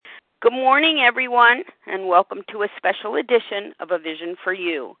Good morning, everyone, and welcome to a special edition of A Vision for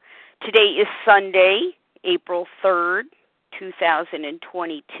You. Today is Sunday, April 3rd,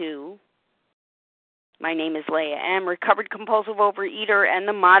 2022. My name is Leah M., recovered compulsive overeater and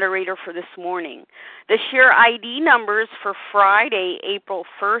the moderator for this morning. The share ID numbers for Friday, April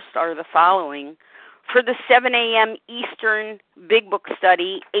 1st are the following. For the 7 a.m. Eastern Big Book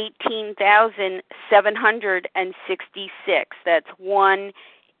Study, 18,766. That's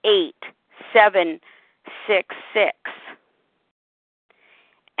 18766.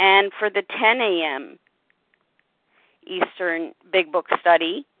 And for the 10 a.m. Eastern Big Book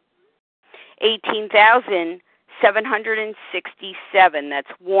Study, 18,767.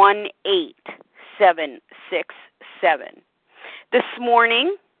 That's 18767. This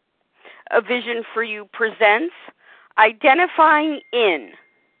morning, A Vision for You presents Identifying In.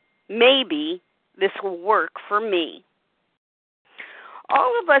 Maybe this will work for me.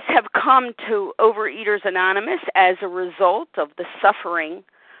 All of us have come to Overeaters Anonymous as a result of the suffering,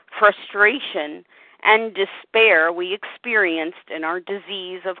 frustration, and despair we experienced in our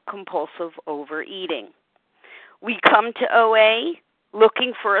disease of compulsive overeating. We come to OA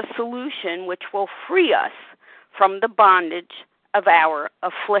looking for a solution which will free us from the bondage of our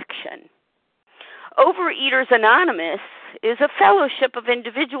affliction. Overeaters Anonymous is a fellowship of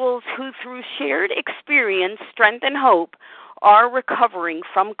individuals who, through shared experience, strength, and hope, are recovering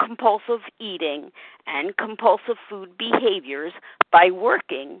from compulsive eating and compulsive food behaviors by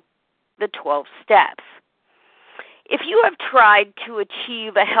working the 12 steps. If you have tried to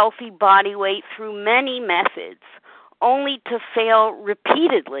achieve a healthy body weight through many methods only to fail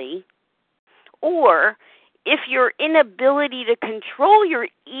repeatedly, or if your inability to control your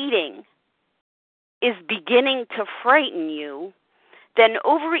eating is beginning to frighten you, then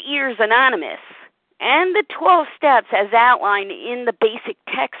Overeaters Anonymous and the 12 steps as outlined in the basic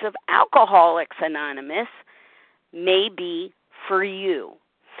text of Alcoholics Anonymous may be for you.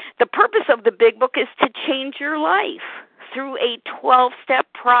 The purpose of the Big Book is to change your life through a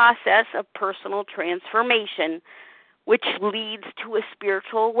 12-step process of personal transformation, which leads to a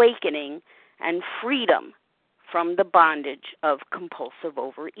spiritual awakening and freedom from the bondage of compulsive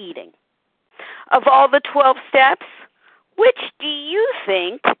overeating. Of all the 12 steps, which do you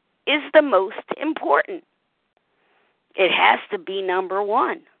think is the most important? It has to be number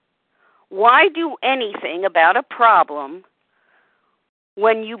 1. Why do anything about a problem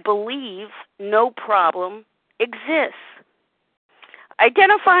when you believe no problem exists?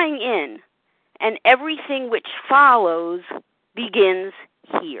 Identifying in and everything which follows begins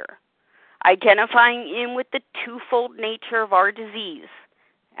here. Identifying in with the twofold nature of our disease,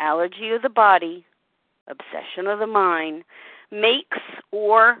 allergy of the body, obsession of the mind, makes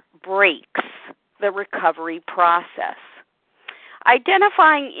or breaks the recovery process.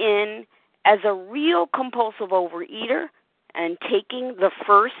 Identifying in as a real compulsive overeater and taking the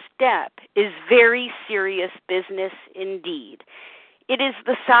first step is very serious business indeed. It is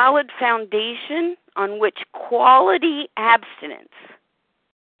the solid foundation on which quality abstinence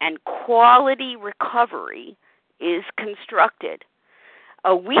and quality recovery is constructed.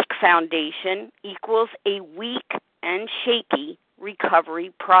 A weak foundation equals a weak and shaky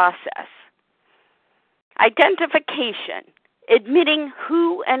recovery process. Identification, admitting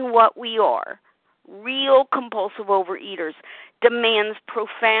who and what we are, real compulsive overeaters, demands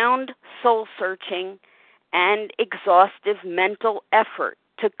profound soul-searching and exhaustive mental effort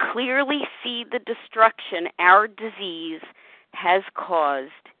to clearly see the destruction our disease has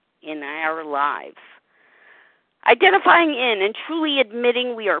caused in our lives. Identifying in and truly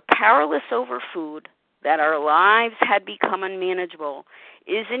admitting we are powerless over food, that our lives had become unmanageable,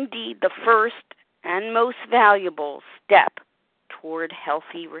 is indeed the first and most valuable step toward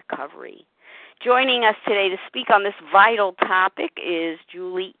healthy recovery. Joining us today to speak on this vital topic is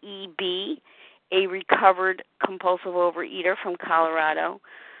Julie E.B., a recovered compulsive overeater from Colorado.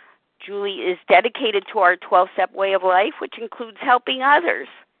 Julie is dedicated to our 12-step way of life, which includes helping others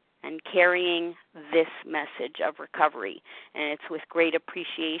and carrying this message of recovery. And it's with great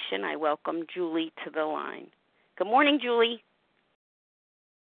appreciation I welcome Julie to the line. Good morning, Julie.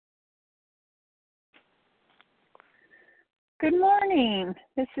 Good morning.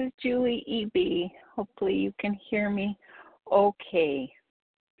 This is Julie E.B. Hopefully you can hear me okay.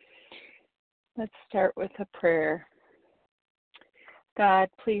 Let's start with a prayer. God,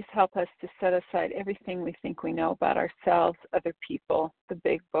 please help us to set aside everything we think we know about ourselves, other people, the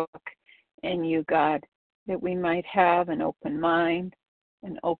Big Book, and you, God, that we might have an open mind,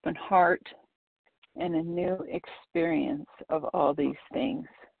 an open heart, and a new experience of all these things.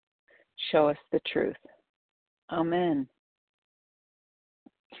 Show us the truth. Amen.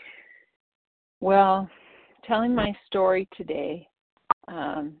 Well, telling my story today,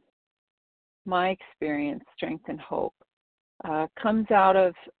 my experience, strength, and hope, comes out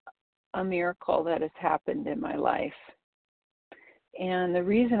of a miracle that has happened in my life. And the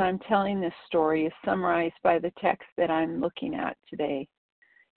reason I'm telling this story is summarized by the text that I'm looking at today.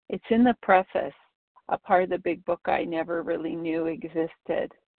 It's in the preface, a part of the big book I never really knew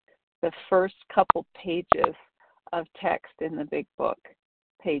existed. The first couple pages of text in the big book,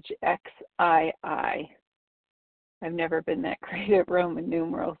 page XII. I've never been that great at Roman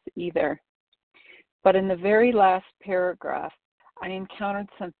numerals either. But in the very last paragraph, I encountered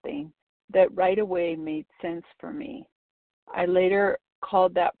something that right away made sense for me. I later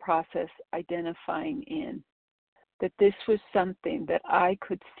called that process identifying in, that this was something that I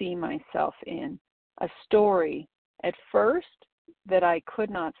could see myself in, a story at first that I could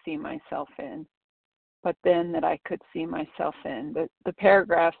not see myself in, but then that I could see myself in. The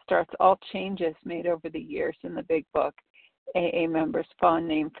paragraph starts, all changes made over the years in the big book, AA members' fond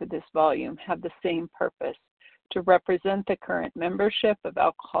name for this volume, have the same purpose, to represent the current membership of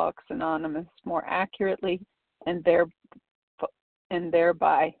Alcoholics Anonymous more accurately and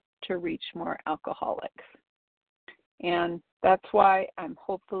thereby to reach more alcoholics. And that's why I'm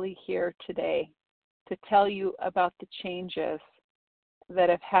hopefully here today to tell you about the changes that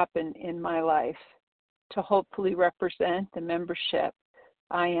have happened in my life, to hopefully represent the membership.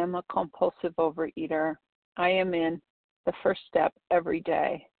 I am a compulsive overeater. I am in the first step every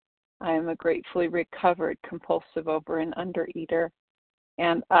day. I am a gratefully recovered compulsive over and undereater,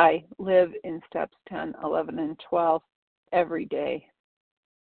 and I live in steps 10, 11, and 12 every day.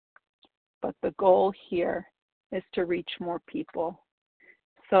 But the goal here is to reach more people.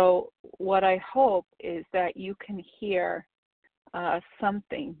 So what I hope is that you can hear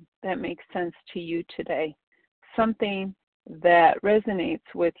something that makes sense to you today, something that resonates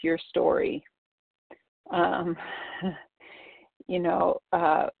with your story.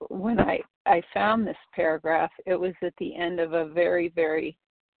 When I found this paragraph, it was at the end of a very, very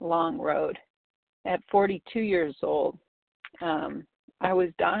long road. At 42 years old, I was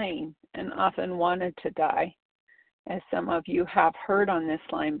dying and often wanted to die. As some of you have heard on this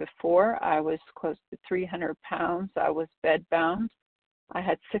line before, I was close to 300 pounds. I was bedbound. I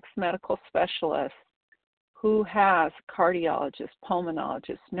had 6 medical specialists who has cardiologists,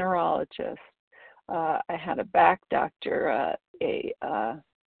 pulmonologists, neurologists. I had a back doctor, a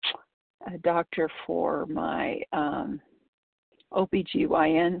doctor for my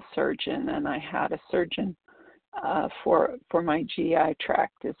OBGYN surgeon, and I had a surgeon for my GI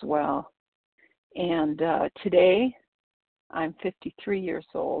tract as well. And today, I'm 53 years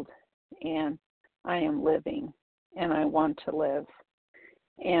old, and I am living, and I want to live.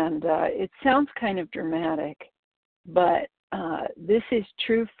 And it sounds kind of dramatic, but this is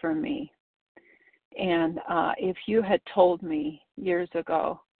true for me. And if you had told me years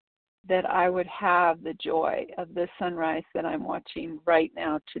ago that I would have the joy of the sunrise that I'm watching right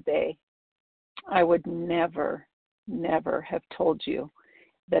now today, I would never, never have told you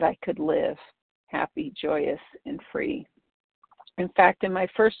that I could live happy, joyous, and free. In fact, in my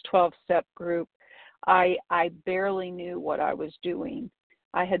first 12-step group, I barely knew what I was doing.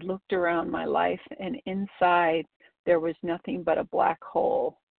 I had looked around my life, and inside there was nothing but a black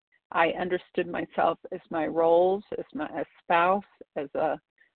hole. I understood myself as my roles, as a spouse, as a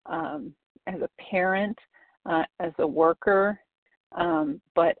parent, as a worker,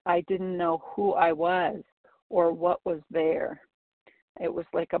 but I didn't know who I was or what was there. It was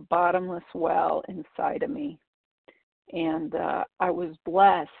like a bottomless well inside of me. And I was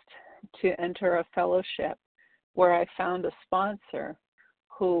blessed to enter a fellowship where I found a sponsor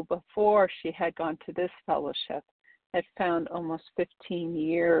who, before she had gone to this fellowship, had found almost 15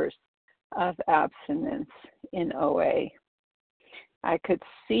 years of abstinence in OA. I could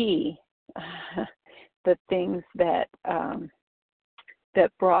see the things that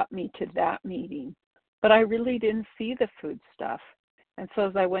brought me to that meeting, but I really didn't see the food stuff. And so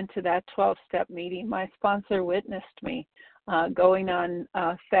as I went to that 12-step meeting, my sponsor witnessed me going on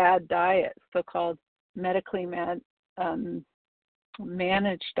fad diets, so-called medically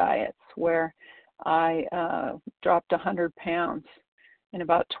managed diets, where I dropped 100 pounds in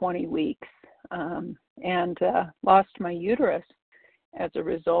about 20 weeks and lost my uterus as a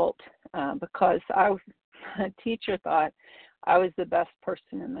result because a teacher thought I was the best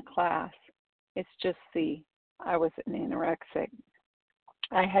person in the class. It's just I was an anorexic.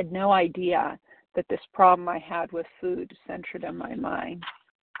 I had no idea that this problem I had with food centered in my mind.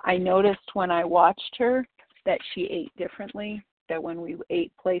 I noticed when I watched her that she ate differently, that when we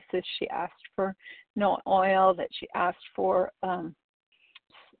ate places she asked for no oil, that she asked for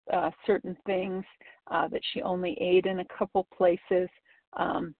certain things that she only ate in a couple places.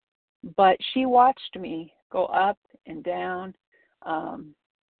 But she watched me go up and down,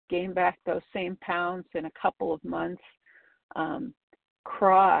 gain back those same pounds in a couple of months,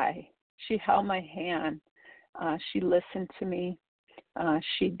 cry. She held my hand. She listened to me.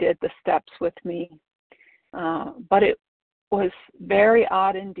 She did the steps with me. But it was very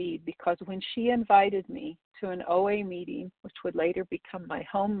odd indeed, because when she invited me to an OA meeting, which would later become my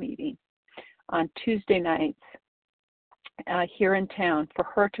home meeting, on Tuesday nights here in town for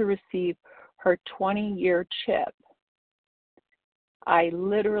her to receive her 20-year chip, I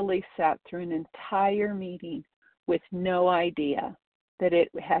literally sat through an entire meeting with no idea that it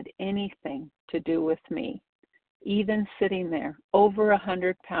had anything to do with me. Even sitting there, over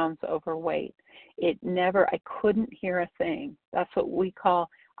 100 pounds overweight, I couldn't hear a thing. That's what we call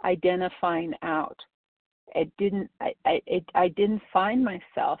identifying out. I didn't find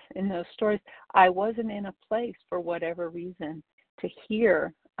myself in those stories. I wasn't in a place, for whatever reason, to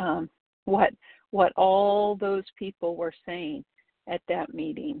hear what all those people were saying at that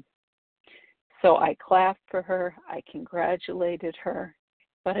meeting. So I clapped for her. I congratulated her.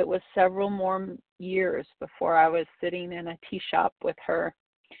 But it was several more years before I was sitting in a tea shop with her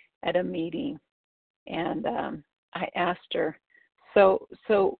at a meeting. And I asked her, so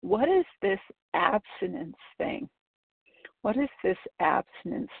what is this abstinence thing? What is this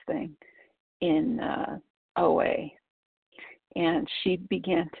abstinence thing in OA? And she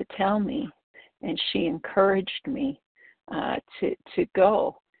began to tell me, and she encouraged me to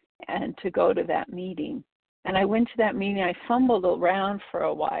go to that meeting. And I went to that meeting. I fumbled around for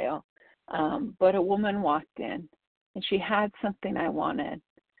a while, but a woman walked in, and she had something I wanted.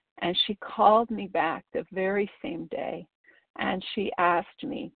 And she called me back the very same day, and she asked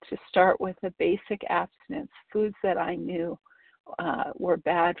me to start with a basic abstinence, foods that I knew were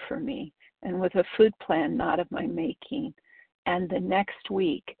bad for me, and with a food plan not of my making. And the next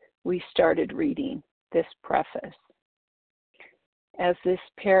week, we started reading this preface. As this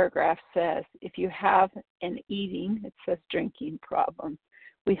paragraph says, if you have an eating, it says drinking problem,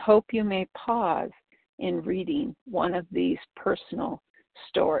 we hope you may pause in reading one of these personal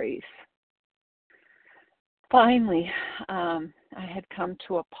stories. Finally, I had come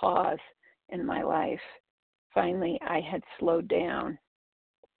to a pause in my life. Finally, I had slowed down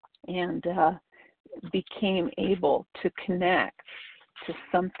and became able to connect to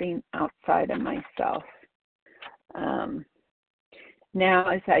something outside of myself. Now,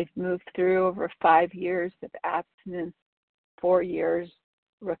 as I've moved through over 5 years of abstinence, 4 years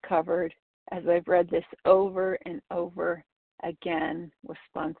recovered, as I've read this over and over again with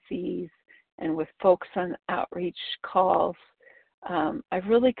sponsees and with folks on outreach calls, I've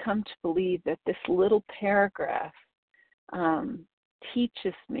really come to believe that this little paragraph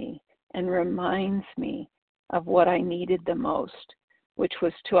teaches me and reminds me of what I needed the most, which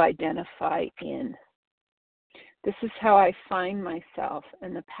was to identify in. This is how I find myself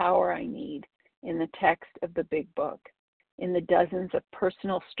and the power I need in the text of the Big Book, in the dozens of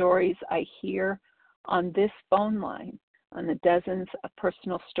personal stories I hear on this phone line, on the dozens of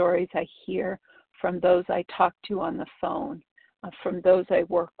personal stories I hear from those I talk to on the phone, from those I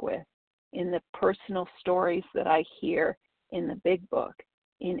work with, in the personal stories that I hear in the Big Book,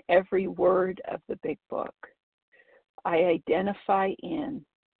 in every word of the Big Book. I identify in.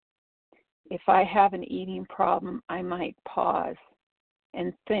 If I have an eating problem, I might pause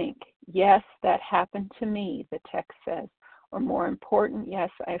and think, yes, that happened to me, the text says. Or more important, yes,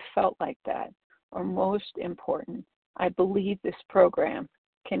 I felt like that. Or most important, I believe this program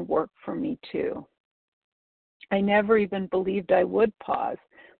can work for me too. I never even believed I would pause.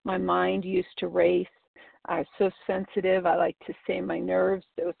 My mind used to race. I was so sensitive. I like to say my nerves.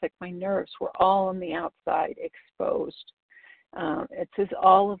 It was like my nerves were all on the outside, exposed. It's as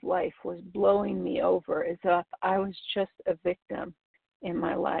all of life was blowing me over, as if I was just a victim in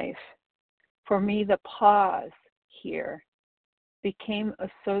my life. For me, the pause here became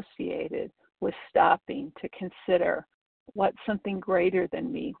associated with stopping to consider what something greater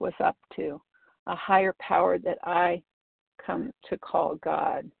than me was up to, a higher power that I come to call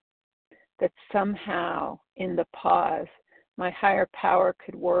God. That somehow in the pause, my higher power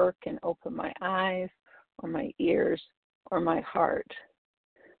could work and open my eyes or my ears or my heart.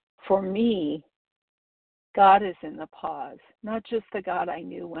 For me, God is in the pause, not just the God I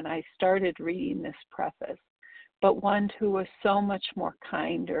knew when I started reading this preface, but one who was so much more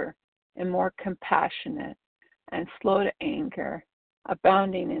kinder and more compassionate and slow to anger,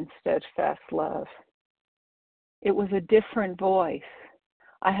 abounding in steadfast love. It was a different voice.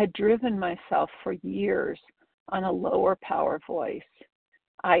 I had driven myself for years on a lower power voice.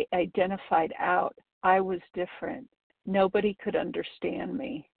 I identified out I was different. Nobody could understand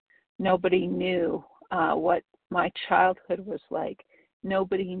me. Nobody knew what my childhood was like.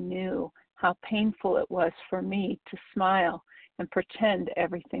 Nobody knew how painful it was for me to smile and pretend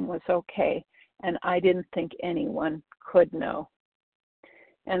everything was okay. And I didn't think anyone could know.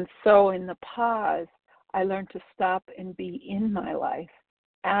 And so in the pause, I learned to stop and be in my life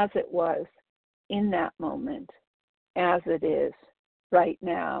as it was in that moment, as it is right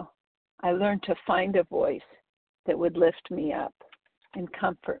now. I learned to find a voice that would lift me up and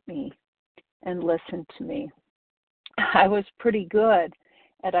comfort me and listen to me. I was pretty good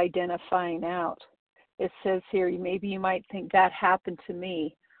at identifying out. It says here, maybe you might think that happened to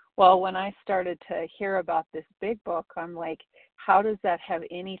me. Well, when I started to hear about this big book, I'm like, how does that have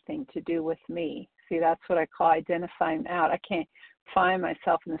anything to do with me? See, that's what I call identifying out. I can't find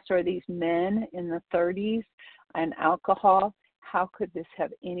myself in the story. These men in the 30s and alcohol, how could this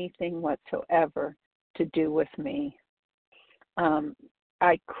have anything whatsoever to do with me?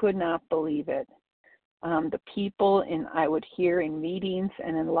 I could not believe it. The people I would hear in meetings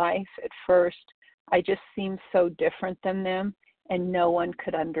and in life at first, I just seemed so different than them, and no one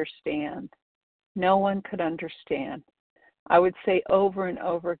could understand. No one could understand. I would say over and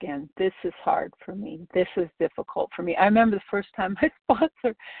over again, this is hard for me. This is difficult for me. I remember the first time my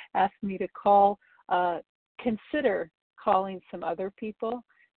sponsor asked me to consider calling some other people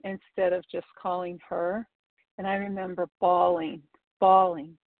instead of just calling her. And I remember bawling,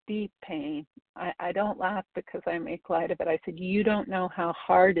 deep pain. I don't laugh because I make light of it. I said, you don't know how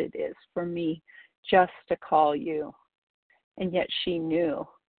hard it is for me just to call you. And yet she knew.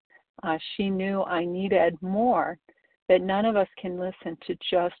 She knew I needed more, that none of us can listen to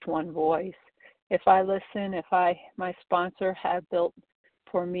just one voice. If I listen, my sponsor had built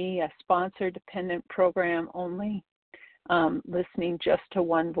for me a sponsor-dependent program only, listening just to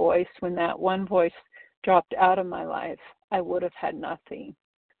one voice, when that one voice dropped out of my life, I would have had nothing.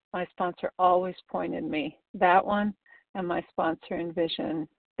 My sponsor always pointed me, that one and my sponsor in Vision,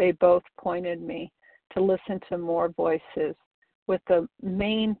 they both pointed me to listen to more voices with the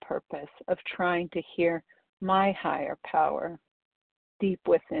main purpose of trying to hear my higher power deep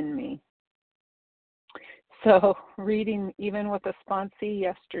within me. So reading even with a sponsee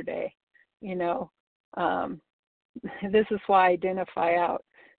yesterday, this is why I identify out,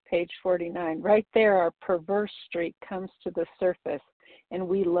 page 49. Right there, our perverse streak comes to the surface, and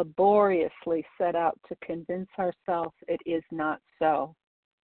we laboriously set out to convince ourselves it is not so.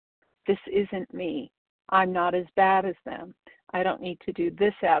 This isn't me. I'm not as bad as them. I don't need to do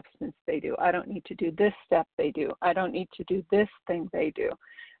this abstinence they do. I don't need to do this step they do. I don't need to do this thing they do.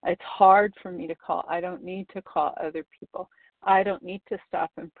 It's hard for me to call. I don't need to call other people. I don't need to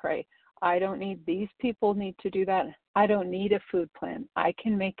stop and pray. I don't need, these people need to do that. I don't need a food plan. I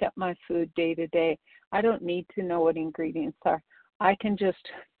can make up my food day to day. I don't need to know what ingredients are. I can just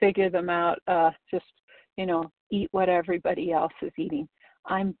figure them out, eat what everybody else is eating.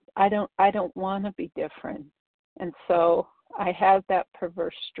 I don't want to be different. And so I had that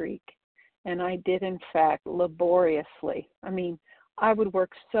perverse streak, and I did in fact laboriously. I would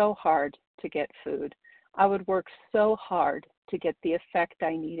work so hard to get food. I would work so hard to get the effect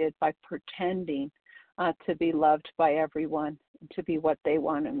I needed by pretending to be loved by everyone, to be what they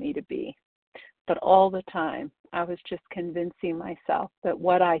wanted me to be. But all the time, I was just convincing myself that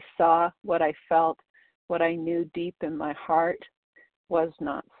what I saw, what I felt, what I knew deep in my heart was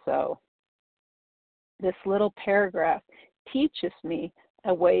not so. This little paragraph teaches me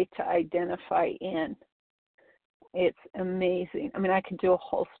a way to identify in. It's amazing. I could do a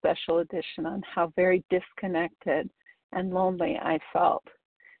whole special edition on how very disconnected and lonely I felt.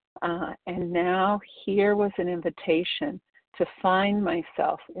 And now here was an invitation to find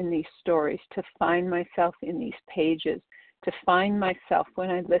myself in these stories, to find myself in these pages, to find myself when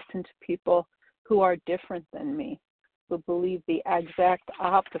I listen to people who are different than me, who believe the exact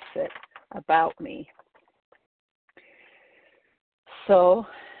opposite about me. So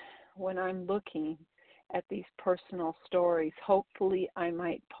when I'm looking at these personal stories, hopefully I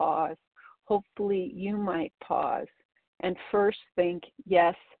might pause. Hopefully you might pause and first think,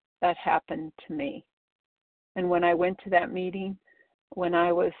 yes, that happened to me. And when I went to that meeting, when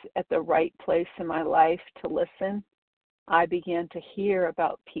I was at the right place in my life to listen, I began to hear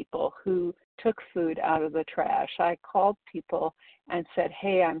about people who took food out of the trash. I called people and said,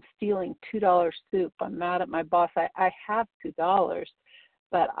 hey, I'm stealing $2 soup. I'm mad at my boss. I have $2,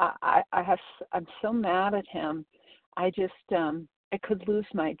 but I'm so mad at him. I could lose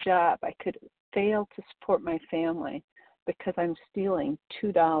my job. I could fail to support my family because I'm stealing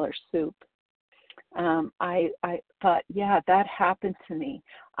 $2 soup. I thought, yeah, that happened to me.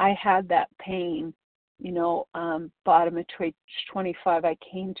 I had that pain, bottom of 25. I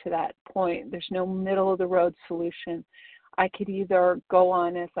came to that point. There's no middle of the road solution. I could either go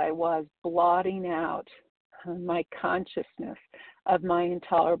on as I was, blotting out my consciousness of my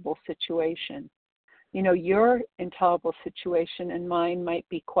intolerable situation. Your intolerable situation and mine might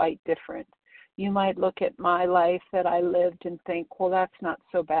be quite different. You might look at my life that I lived and think, well, that's not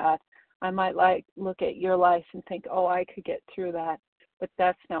so bad. I might look at your life and think, oh, I could get through that. But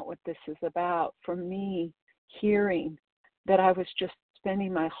that's not what this is about. For me, hearing that I was just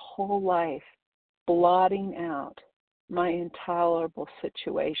spending my whole life blotting out my intolerable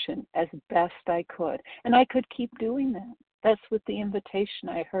situation as best I could. And I could keep doing that. That's what the invitation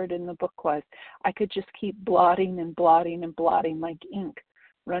I heard in the book was. I could just keep blotting and blotting and blotting like ink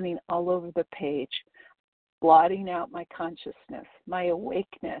running all over the page, blotting out my consciousness, my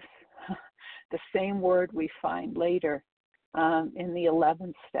awakeness, the same word we find later in the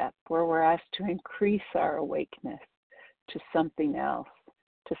 11th step, where we're asked to increase our awakeness to something else,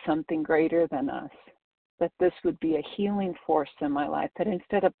 to something greater than us. That this would be a healing force in my life, that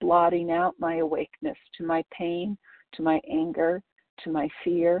instead of blotting out my awakeness to my pain, to my anger, to my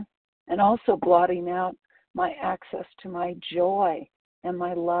fear, and also blotting out my access to my joy and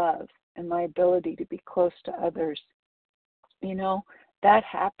my love and my ability to be close to others. That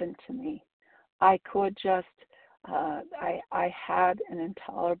happened to me. I could just, I had an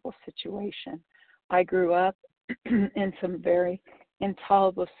intolerable situation. I grew up in some very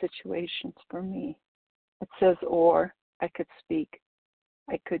intolerable situations for me. It says, or I could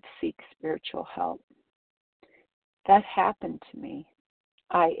seek spiritual help. That happened to me.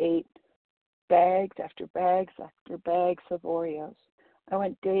 I ate bags after bags after bags of Oreos. I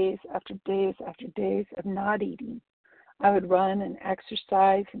went days after days after days of not eating. I would run and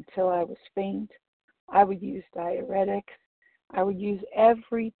exercise until I was faint. I would use diuretics. I would use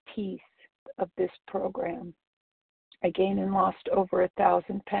every piece of this program. I gained and lost over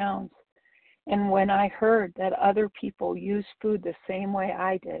 1,000 pounds. And when I heard that other people use food the same way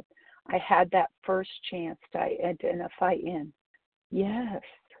I did, I had that first chance to identify in. Yes,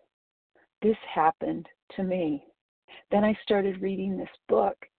 this happened to me. Then I started reading this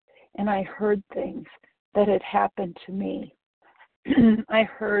book, and I heard things that had happened to me. I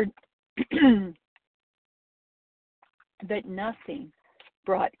heard that nothing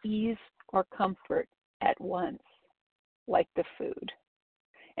brought ease or comfort at once, like the food.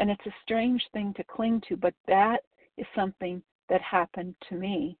 And it's a strange thing to cling to, but that is something that happened to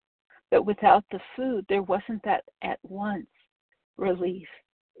me. That without the food, there wasn't that at once relief,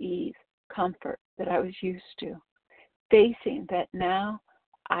 ease, comfort that I was used to. Facing that now,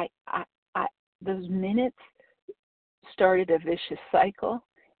 those minutes started a vicious cycle,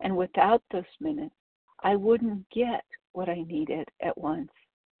 and without those minutes, I wouldn't get what I needed at once.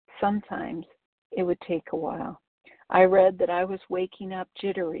 Sometimes it would take a while. I read that I was waking up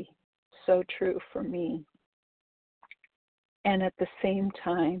jittery. So true for me. And at the same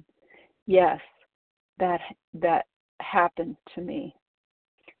time, yes, that happened to me.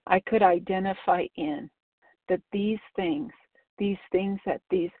 I could identify in that these things that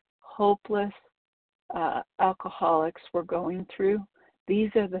these hopeless alcoholics were going through, these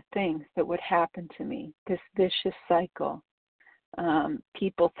are the things that would happen to me, this vicious cycle.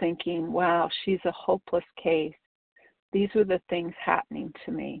 People thinking, wow, she's a hopeless case. These were the things happening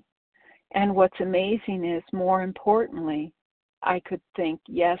to me. And what's amazing is, more importantly, I could think,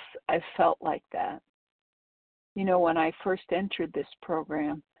 yes, I felt like that. When I first entered this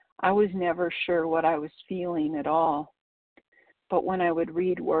program, I was never sure what I was feeling at all. But when I would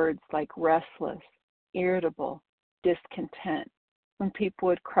read words like restless, irritable, discontent, when people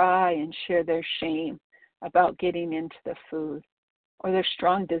would cry and share their shame about getting into the food, or their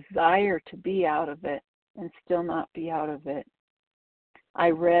strong desire to be out of it and still not be out of it. I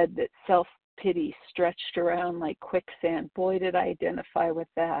read that self-pity stretched around like quicksand. Boy, did I identify with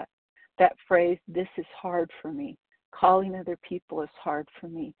that. That phrase, this is hard for me. Calling other people is hard for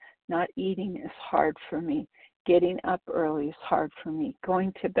me. Not eating is hard for me. Getting up early is hard for me.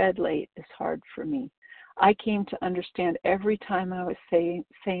 Going to bed late is hard for me. I came to understand every time I was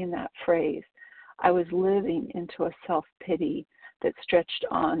saying that phrase, I was living into a self-pity that stretched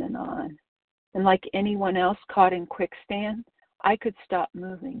on. And like anyone else caught in quicksand, I could stop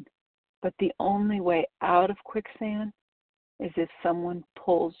moving. But the only way out of quicksand is if someone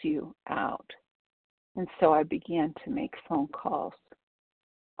pulls you out. And so I began to make phone calls.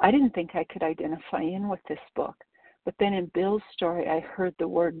 I didn't think I could identify in with this book. But then in Bill's story, I heard the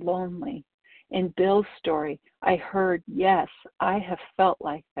word lonely. In Bill's story, I heard, yes, I have felt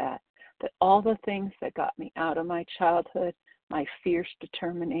like that. that all the things that got me out of my childhood, my fierce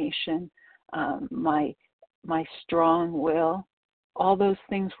determination, my strong will, all those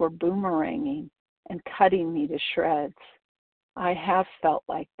things were boomeranging and cutting me to shreds. I have felt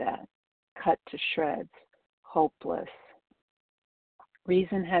like that, cut to shreds, hopeless.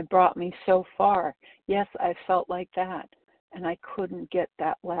 Reason had brought me so far. Yes, I felt like that, and I couldn't get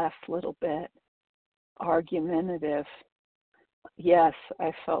that last little bit. Argumentative. Yes,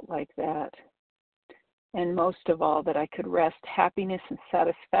 I felt like that. And most of all, that I could wrest happiness and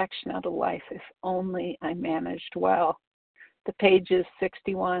satisfaction out of life if only I managed well. The pages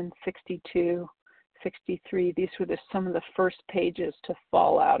 61, 62, 63, these were some of the first pages to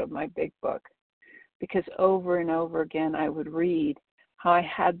fall out of my big book. Because over and over again I would read how I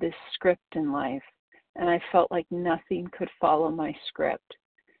had this script in life, and I felt like nothing could follow my script.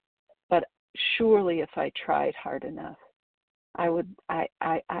 But surely if I tried hard enough, I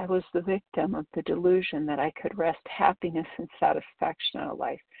was the victim of the delusion that I could wrest happiness and satisfaction out of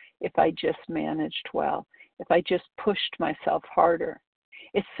life if I just managed well, if I just pushed myself harder.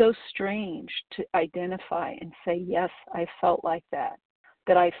 It's so strange to identify and say, yes, I felt like that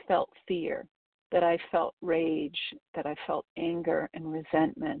I felt fear, that I felt rage, that I felt anger and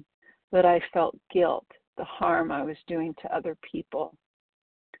resentment, that I felt guilt, the harm I was doing to other people.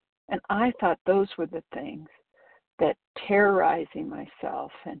 And I thought those were the things that terrorizing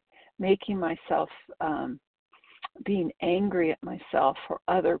myself and making myself being angry at myself or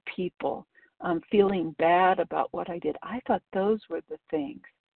other people, feeling bad about what I did. I thought those were the things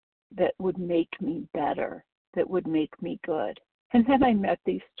that would make me better, that would make me good. And then I met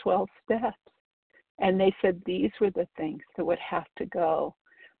these 12 steps, and they said these were the things that would have to go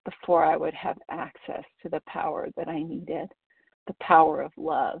before I would have access to the power that I needed, the power of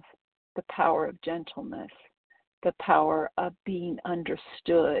love, the power of gentleness, the power of being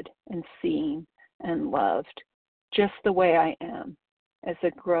understood and seen and loved, just the way I am, as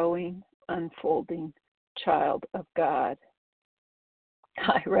a growing, unfolding child of God.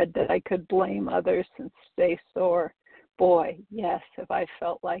 I read that I could blame others and stay sore. Boy, yes, if I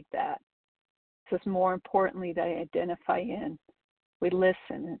felt like that. So it's more importantly that I identify in. We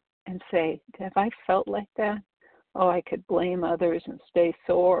listen and say, have I felt like that? Oh, I could blame others and stay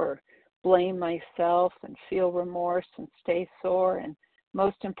sore, or blame myself and feel remorse and stay sore. And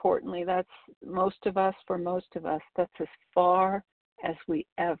most importantly, that's for most of us, that's as far as we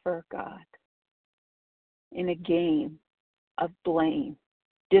ever got in a game of blame,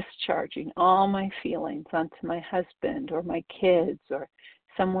 discharging all my feelings onto my husband or my kids or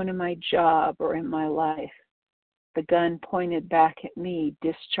someone in my job or in my life. The gun pointed back at me,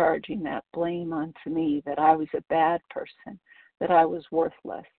 discharging that blame onto me that I was a bad person, that I was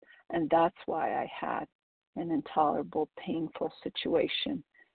worthless. And that's why I had an intolerable, painful situation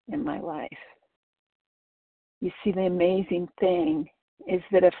in my life. You see, the amazing thing is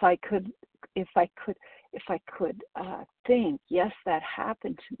that if I could think, yes, that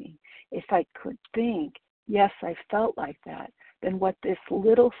happened to me. If I could think, yes, I felt like that, then what this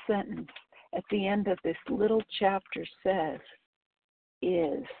little sentence at the end of this little chapter says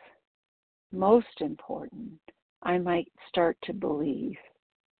is, most important, I might start to believe.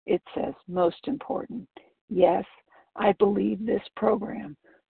 It says, most important, yes, I believe this program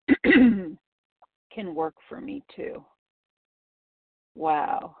can work for me too.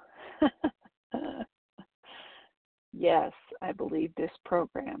 Wow. Yes, I believe this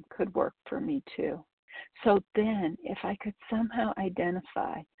program could work for me too. So then, if I could somehow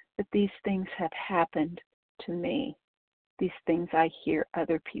identify that these things have happened to me, these things I hear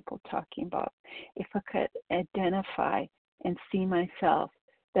other people talking about, if I could identify and see myself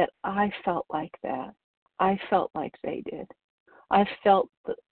that I felt like that, I felt like they did. I felt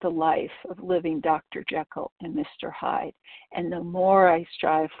the life of living Dr. Jekyll and Mr. Hyde. And the more I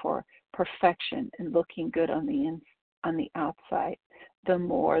strive for perfection and looking good on the outside, the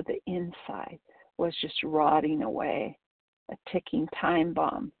more the inside was just rotting away, a ticking time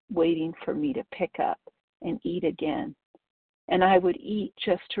bomb waiting for me to pick up and eat again. And I would eat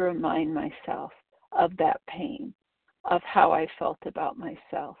just to remind myself of that pain, of how I felt about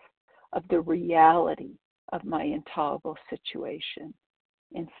myself, of the reality of my intolerable situation,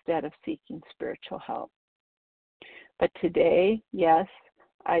 instead of seeking spiritual help. But today, yes,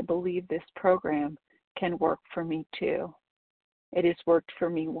 I believe this program can work for me too. It has worked for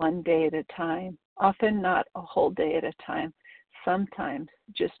me one day at a time, often not a whole day at a time, sometimes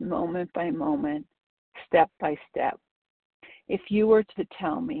just moment by moment, step by step. If you were to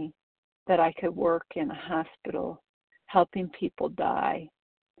tell me that I could work in a hospital helping people die,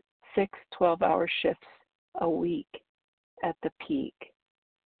 6 12-hour shifts a week at the peak,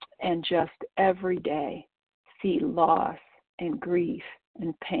 and just every day see loss and grief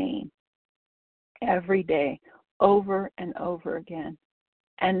and pain every day over and over again,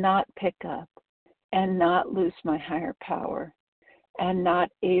 and not pick up and not lose my higher power and not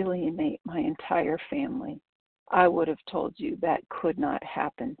alienate my entire family, I would have told you that could not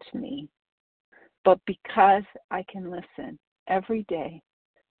happen to me. But because I can listen every day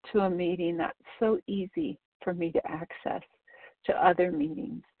to a meeting that's so easy for me to access, to other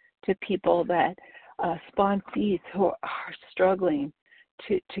meetings, to people that sponsees who are struggling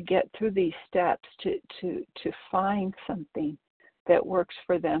to get through these steps, to find something that works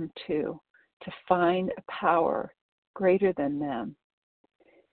for them too, to find a power greater than them.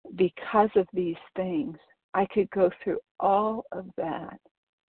 Because of these things, I could go through all of that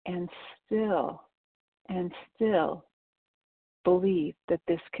and still believe that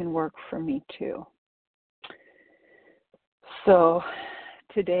this can work for me too. So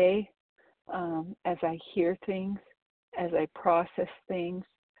today, as I hear things, as I process things,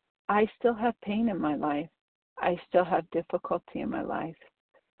 I still have pain in my life. I still have difficulty in my life.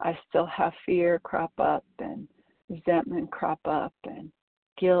 I still have fear crop up and resentment crop up and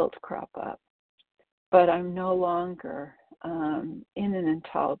guilt crop up. But I'm no longer in an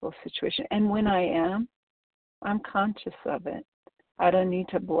intolerable situation. And when I am, I'm conscious of it. I don't need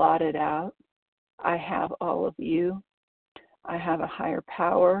to blot it out. I have all of you. I have a higher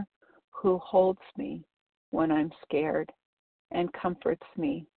power who holds me when I'm scared and comforts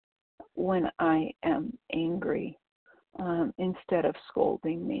me when I am angry instead of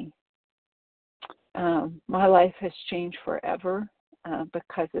scolding me. My life has changed forever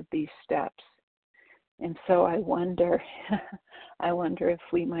because of these steps. And so I wonder if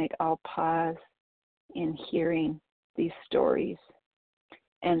we might all pause in hearing these stories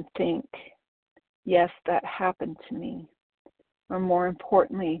and think, yes, that happened to me. Or more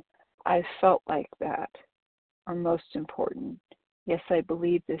importantly, I felt like that. Or most important, yes, I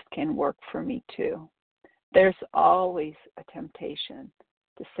believe this can work for me too. There's always a temptation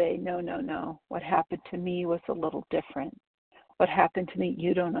to say, no. What happened to me was a little different. What happened to me,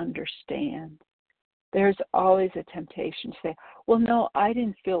 you don't understand. There's always a temptation to say, well, no, I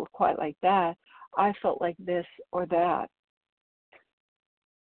didn't feel quite like that. I felt like this or that.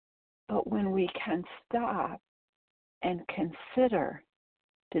 But when we can stop and consider,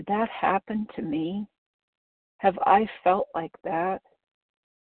 did that happen to me? Have I felt like that?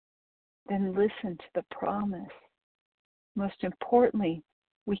 Then listen to the promise. Most importantly,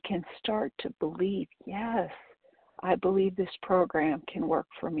 we can start to believe, yes, I believe this program can work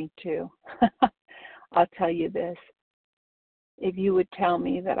for me too. I'll tell you this. If you would tell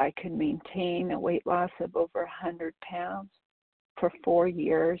me that I could maintain a weight loss of over 100 pounds for 4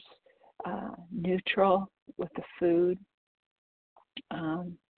 years, neutral with the food,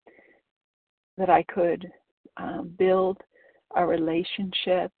 that I could build a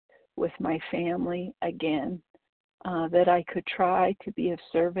relationship with my family again, that I could try to be of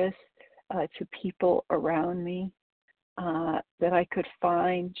service to people around me, that I could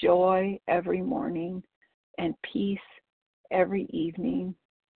find joy every morning and peace every evening,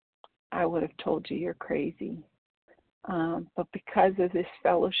 I would have told you you're crazy. But because of this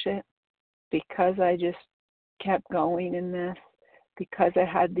fellowship, because I just kept going in this, because I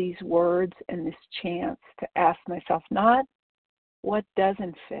had these words and this chance to ask myself, not what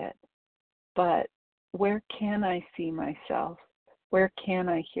doesn't fit, but where can I see myself? Where can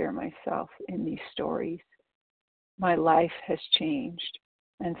I hear myself in these stories? My life has changed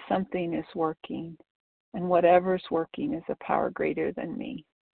and something is working. And whatever's working is a power greater than me.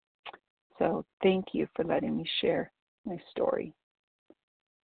 So thank you for letting me share my story,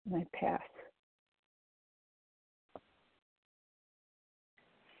 my path.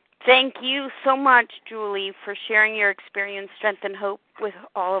 Thank you so much, Julie, for sharing your experience, strength, and hope with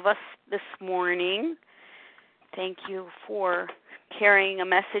all of us this morning. Thank you for carrying a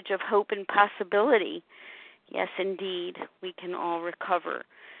message of hope and possibility. Yes, indeed, we can all recover.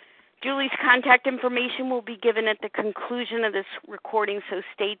 Julie's contact information will be given at the conclusion of this recording, so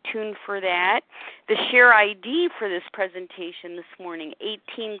stay tuned for that. The share ID for this presentation this morning,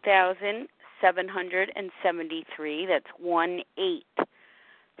 18,773. That's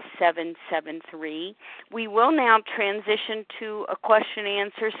 18773. We will now transition to a question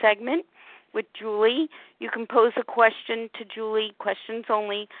and answer segment with Julie. You can pose a question to Julie, questions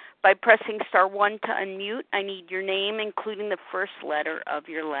only, by pressing star 1 to unmute. I need your name, including the first letter of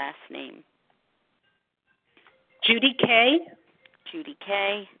your last name. Judy K. Judy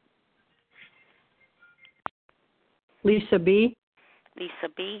K. Lisa B. Lisa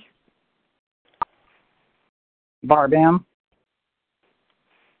B. Barb M.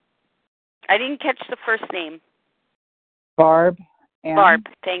 I didn't catch the first name. Barb. M. Barb.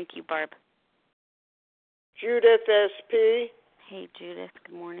 Thank you, Barb. Judith S.P. Hey, Judith.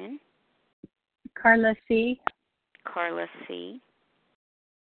 Good morning. Carla C. Carla C.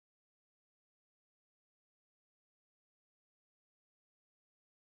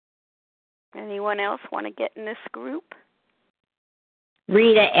 Anyone else want to get in this group?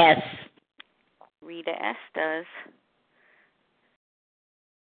 Rita S. Rita S. does.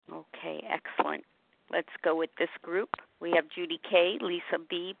 Okay, excellent. Let's go with this group. We have Judy K., Lisa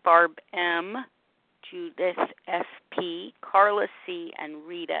B., Barb M., Judith S.P., Carla C., and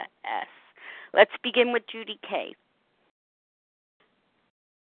Rita S. Let's begin with Judy K.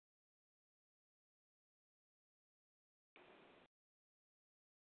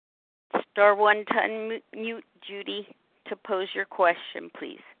 Star 1 to unmute Judy to pose your question,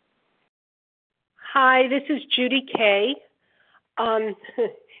 please. Hi, this is Judy K.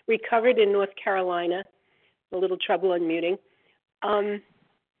 Recovered in North Carolina. A little trouble unmuting.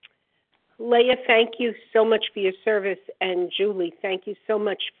 Leah, thank you so much for your service, and Julie, thank you so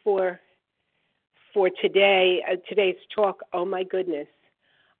much for today. Today's talk. Oh my goodness.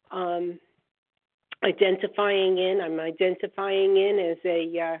 I'm identifying in as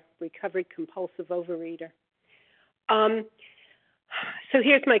a recovered compulsive overeater. So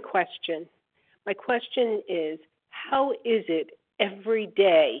here's my question. My question is, how is it every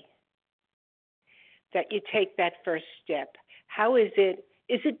day that you take that first step? How is it?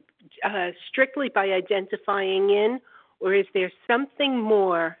 Is it strictly by identifying in, or is there something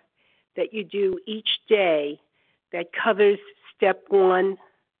more that you do each day that covers step 1,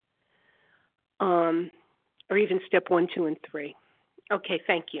 or even step 1, 2, and 3? Okay,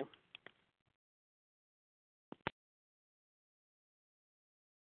 thank you.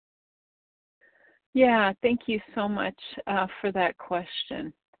 Yeah, thank you so much for that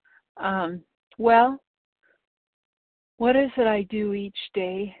question. Well, what is it I do each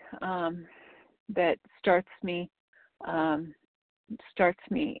day that starts me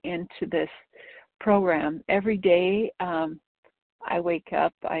into this program? Every day I wake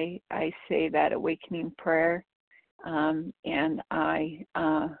up, I say that awakening prayer, and I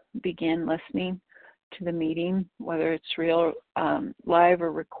begin listening to the meeting, whether it's real live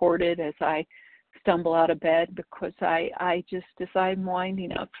or recorded, as I stumble out of bed, because I just, as I'm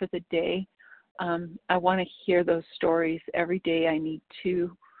winding up for the day, I want to hear those stories every day. I need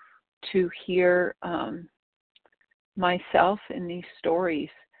to hear myself in these stories,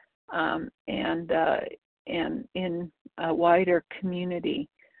 and in a wider community.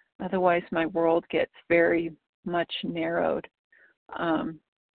 Otherwise, my world gets very much narrowed.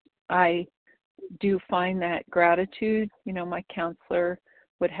 I do find that gratitude. My counselor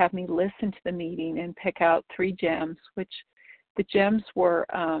would have me listen to the meeting and pick out 3 gems, which the gems were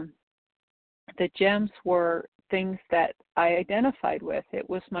things that I identified with. It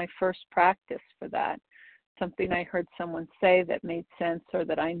was my first practice for that, something I heard someone say that made sense, or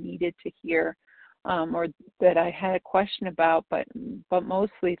that I needed to hear, or that I had a question about, but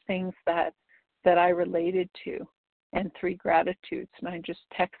mostly things that I related to, and 3 gratitudes, and I just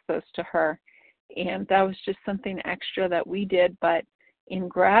text those to her. And that was just something extra that we did. But in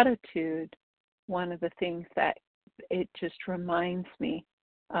gratitude, one of the things that it just reminds me,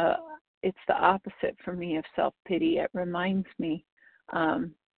 it's the opposite for me of self-pity. It reminds me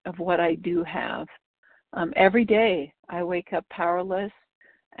of what I do have. Every day I wake up powerless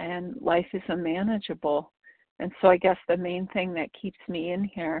and life is unmanageable. And so I guess the main thing that keeps me in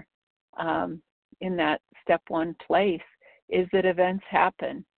here, in that step 1 place, is that events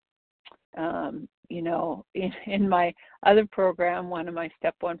happen. In my other program, one of my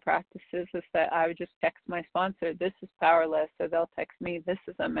step 1 practices is that I would just text my sponsor, this is powerless, or they'll text me, this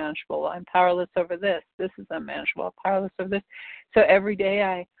is unmanageable, I'm powerless over this is unmanageable, I'm powerless over this. So every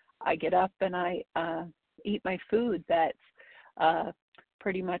day I get up and I eat my food that's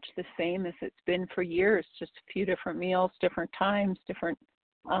pretty much the same as it's been for years, just a few different meals, different times, different,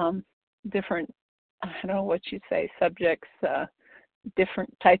 I don't know what you say, subjects,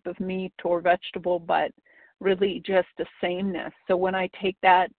 different type of meat or vegetable, but really just a sameness. So when I take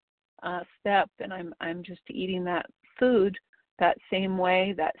that step and I'm just eating that food that same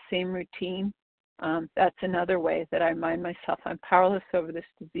way, that same routine, that's another way that I remind myself I'm powerless over this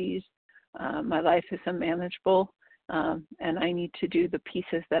disease. My life is unmanageable, and I need to do the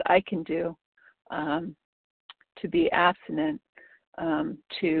pieces that I can do to be abstinent,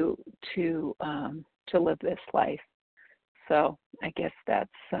 to live this life. So I guess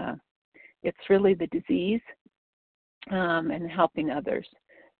that's it's really the disease and helping others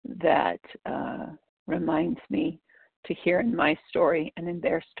that reminds me to hear in my story and in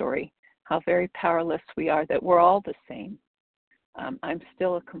their story how very powerless we are, that we're all the same. I'm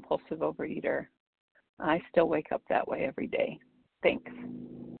still a compulsive overeater. I still wake up that way every day. Thanks.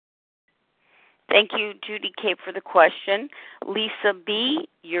 Thank you, Judy K., for the question. Lisa B.,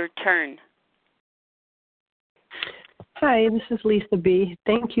 your turn. Hi, this is Lisa B.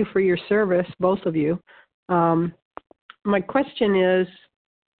 Thank you for your service, both of you. My question is,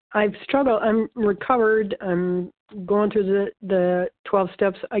 I've struggled. I'm recovered. I'm going through the 12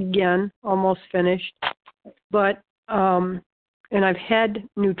 steps again, almost finished. But and I've had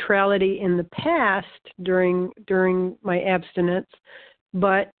neutrality in the past during my abstinence.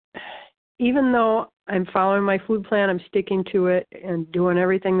 But even though I'm following my food plan, I'm sticking to it and doing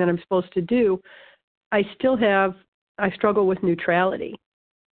everything that I'm supposed to do, I struggle with neutrality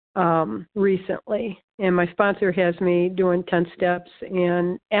recently. And my sponsor has me doing 10 steps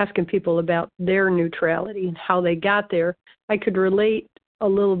and asking people about their neutrality and how they got there. I could relate a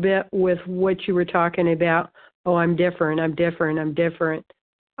little bit with what you were talking about. Oh, I'm different.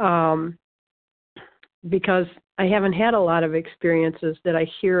 Because I haven't had a lot of experiences that I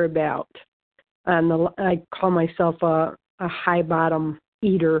hear about. And I call myself a high bottom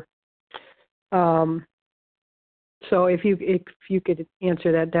eater. So if you could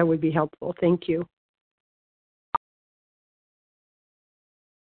answer that, that would be helpful. Thank you.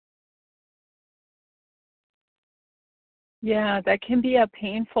 Yeah, that can be a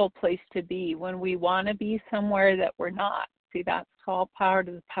painful place to be when we want to be somewhere that we're not. See, that's all part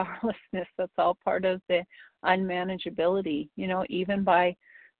of the powerlessness. That's all part of the unmanageability. Even by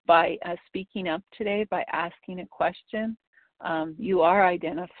speaking up today, by asking a question, you are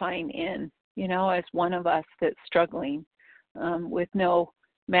identifying as one of us that's struggling with no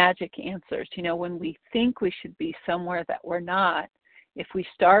magic answers. When we think we should be somewhere that we're not, if we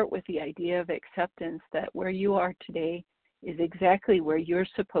start with the idea of acceptance that where you are today is exactly where you're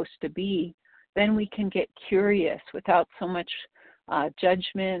supposed to be, then we can get curious without so much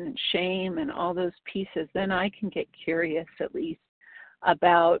judgment and shame and all those pieces. Then I can get curious at least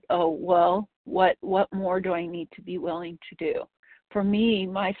about, what more do I need to be willing to do? For me,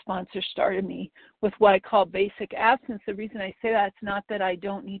 my sponsor started me with what I call basic abstinence. The reason I say that, it's not that I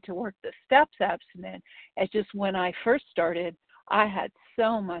don't need to work the steps abstinent. It's just when I first started, I had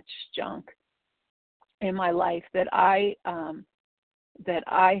so much junk in my life that I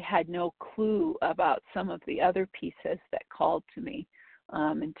had no clue about some of the other pieces that called to me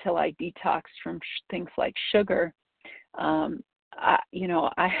until I detoxed from things like sugar. I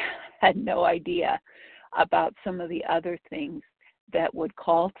had no idea about some of the other things that would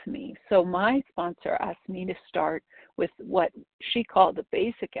call to me. So my sponsor asked me to start with what she called the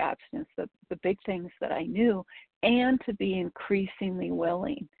basic abstinence, the big things that I knew, and to be increasingly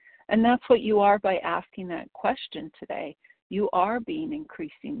willing. And that's what you are by asking that question today. You are being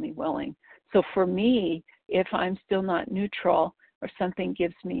increasingly willing. So for me, if I'm still not neutral or something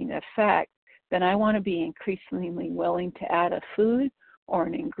gives me an effect, then I want to be increasingly willing to add a food or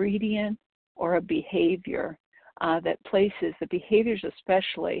an ingredient or a behavior that places, the behaviors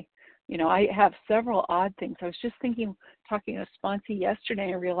especially. I have several odd things. I was just talking to a sponsee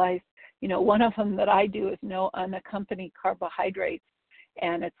yesterday and realized, one of them that I do is no unaccompanied carbohydrates.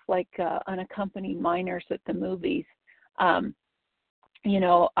 And it's like unaccompanied minors at the movies. If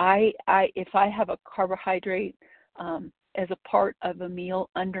I have a carbohydrate as a part of a meal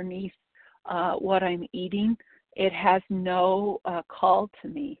underneath what I'm eating, it has no call to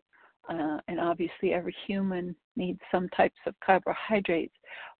me. And obviously every human needs some types of carbohydrates.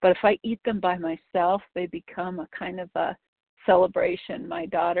 But if I eat them by myself, they become a kind of a celebration. My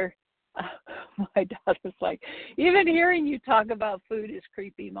daughter's like, even hearing you talk about food is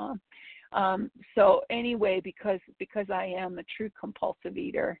creepy, Mom. So anyway, because I am a true compulsive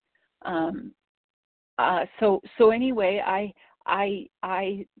eater, so anyway, I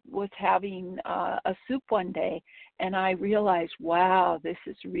was having a soup one day, and I realized, wow, this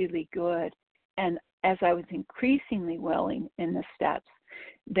is really good. And as I was increasingly willing in the steps,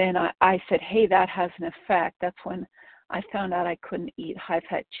 then I said, hey, that has an effect. That's when I found out I couldn't eat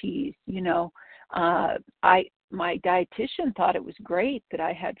high-fat cheese. My dietitian thought it was great that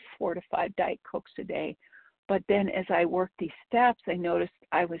I had 4 to 5 Diet Cokes a day. But then as I worked these steps, I noticed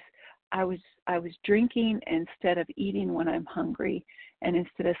I was drinking instead of eating when I'm hungry and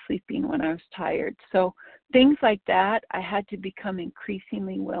instead of sleeping when I was tired. So things like that, I had to become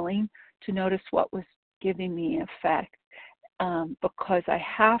increasingly willing to notice what was giving me effect because I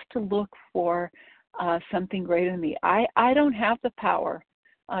have to look for something greater than me. I don't have the power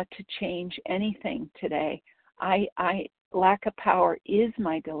to change anything today. Lack of power is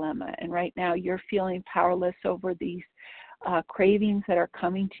my dilemma. And right now you're feeling powerless over these cravings that are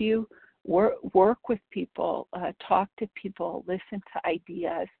coming to you. work with people, talk to people, listen to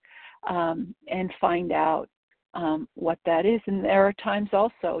ideas, and find out what that is. And there are times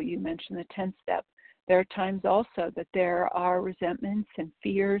also, you mentioned the 10 step, there are times also that there are resentments and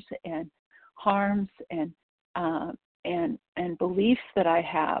fears and harms and beliefs that I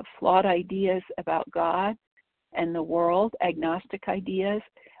have, flawed ideas about God and the world, agnostic ideas,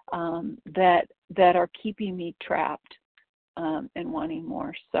 that are keeping me trapped and wanting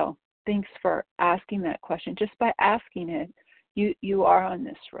more. So thanks for asking that question. Just by asking it, you are on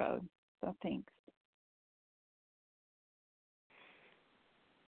this road. So thanks.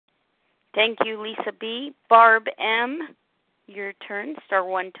 Thank you, Lisa B. Barb M., your turn. Star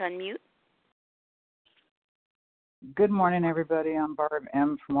 1 to unmute. Good morning, everybody. I'm Barb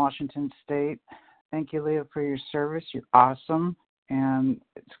M. from Washington State. Thank you, Leah, for your service. You're awesome, and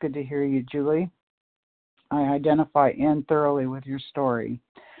it's good to hear you, Julie. I identify in thoroughly with your story.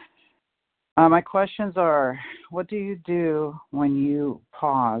 My questions are, what do you do when you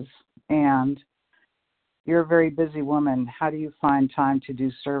pause? And you're a very busy woman. How do you find time to do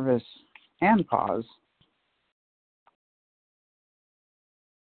service and pause?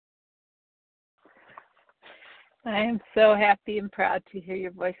 I am so happy and proud to hear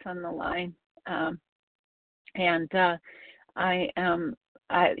your voice on the line.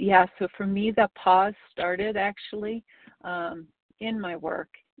 So for me, the pause started actually in my work,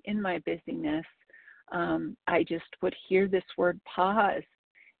 in my busyness. I just would hear this word pause,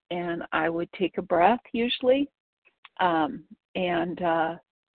 and I would take a breath usually, and I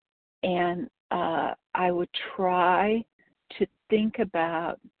would try to think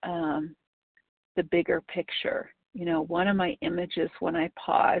about the bigger picture. You know, one of my images when I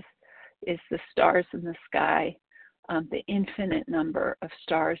pause is the stars in the sky, the infinite number of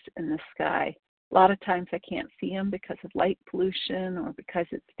stars in the sky. A lot of times I can't see them because of light pollution or because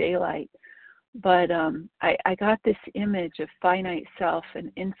it's daylight. But I got this image of finite self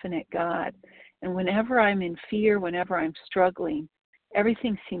and infinite God. And whenever I'm in fear, whenever I'm struggling,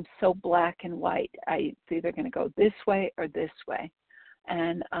 everything seems so black and white. It's either going to go this way or this way.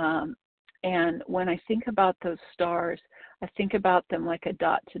 And when I think about those stars, I think about them like a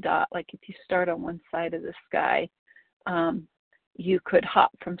dot to dot. Like if you start on one side of the sky, you could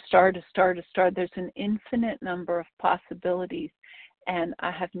hop from star to star to star. There's an infinite number of possibilities, and I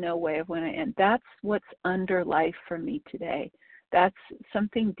have no way of when I end. That's what's under life for me today. That's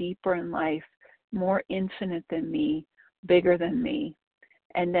something deeper in life, more infinite than me, bigger than me.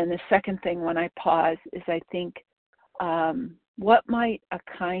 And then the second thing when I pause is I think, what might a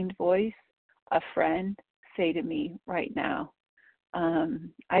kind voice, a friend, say to me right now?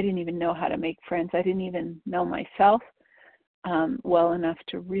 I didn't even know how to make friends. I didn't even know myself well enough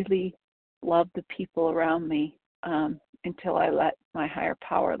to really love the people around me until I let my higher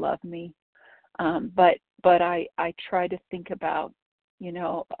power love me. But I try to think about, you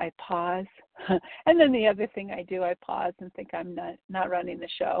know, I pause. And then the other thing I do, I pause and think I'm not running the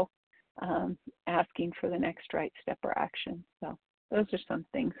show, asking for the next right step or action. So those are some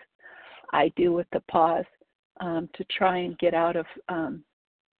things I do with the pause to try and get out of,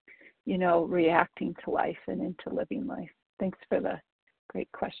 reacting to life and into living life. Thanks for the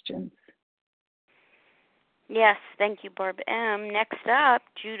great questions. Yes, thank you, Barb M. Next up,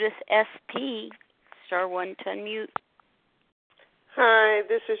 Judith S.P., star 1 to unmute. Hi,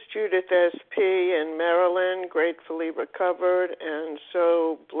 this is Judith S.P. in Maryland, gratefully recovered and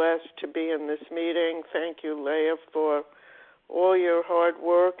so blessed to be in this meeting. Thank you, Leah, for all your hard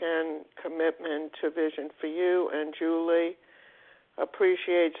work and commitment to Vision for You, and Julie,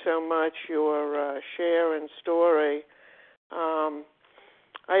 appreciate so much your share and story.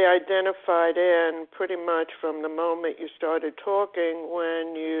 I identified in pretty much from the moment you started talking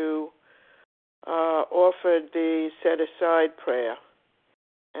when you offered the set-aside prayer.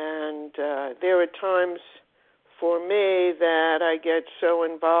 And there are times for me that I get so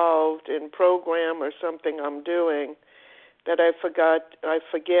involved in program or something I'm doing that I forgot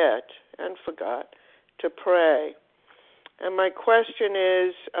to pray. And my question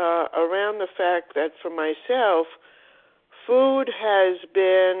is around the fact that for myself, food has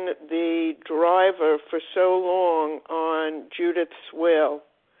been the driver for so long on Judith's will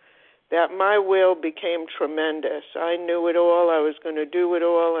that my will became tremendous. I knew it all, I was going to do it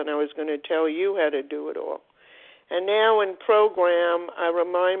all, and I was going to tell you how to do it all. And now in program, I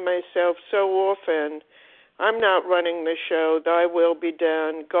remind myself so often, I'm not running the show. Thy will be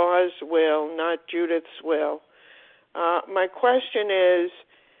done, God's will, not Judith's will. My question is,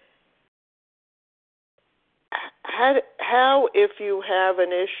 how if you have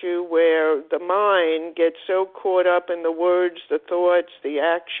an issue where the mind gets so caught up in the words, the thoughts, the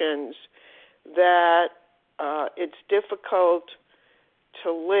actions, that it's difficult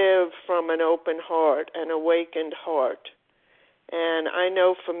to live from an open heart, an awakened heart. And I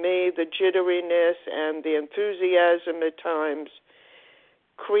know for me, the jitteriness and the enthusiasm at times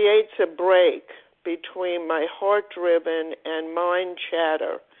creates a break between my heart-driven and mind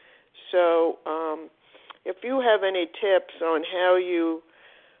chatter. So if you have any tips on how you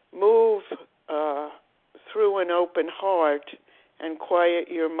move through an open heart and quiet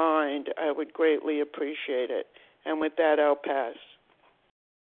your mind, I would greatly appreciate it. And with that, I'll pass.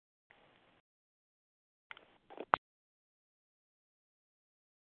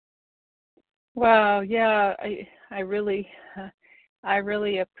 Wow, yeah, I really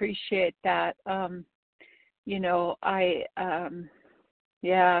appreciate that. You know, I'm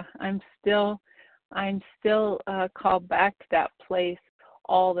still called back to that place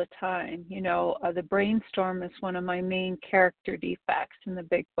all the time. You know, the brainstorm is one of my main character defects, and the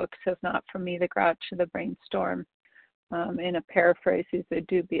big book says, "Not for me, the grouch of the brainstorm." In a paraphrase, is the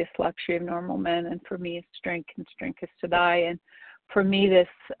dubious luxury of normal men, and for me, it's drink and drink is to die. And for me, this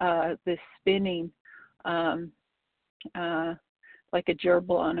spinning like a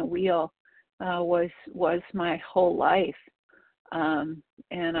gerbil on a wheel was my whole life.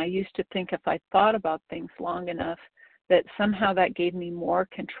 And I used to think if I thought about things long enough, that somehow that gave me more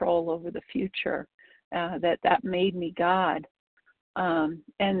control over the future, that made me God.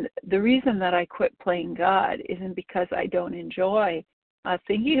 And the reason that I quit playing God isn't because I don't enjoy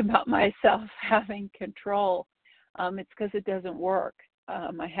thinking about myself having control. It's because it doesn't work.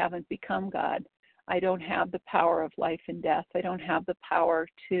 I haven't become God. I don't have the power of life and death. I don't have the power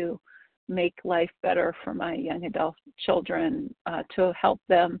to make life better for my young adult children, to help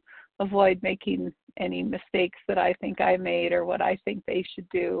them avoid making any mistakes that I think I made or what I think they should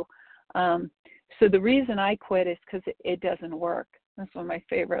do. So the reason I quit is because it doesn't work. That's one of my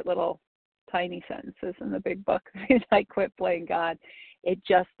favorite little tiny sentences in the big book. I quit playing God. It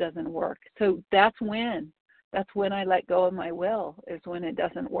just doesn't work. So that's when I let go of my will, is when it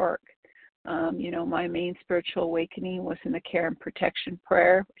doesn't work. You know, my main spiritual awakening was in the care and protection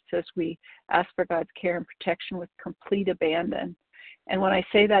prayer. It says we ask for God's care and protection with complete abandon. And when I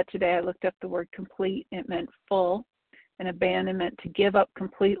say that today, I looked up the word complete. It meant full, and abandon meant to give up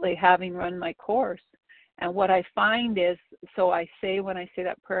completely, having run my course. And what I find is, so I say, when I say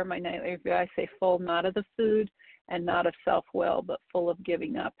that prayer in my nightly review, I say full, not of the food and not of self-will, but full of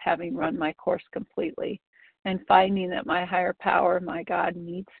giving up, having run my course completely, and finding that my higher power, my God,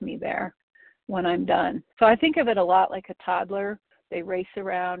 meets me there when I'm done. So I think of it a lot like a toddler. They race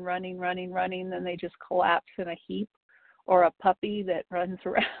around, running, then they just collapse in a heap, or a puppy that runs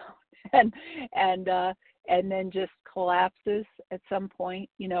around and then just collapses at some point.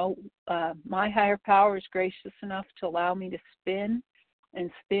 You know, my higher power is gracious enough to allow me to spin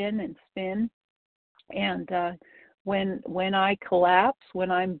and spin and spin. And when I collapse,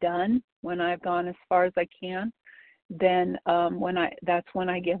 when I'm done, when I've gone as far as I can, then that's when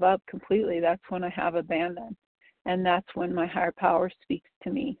I give up completely. That's when I have abandon, and that's when my higher power speaks to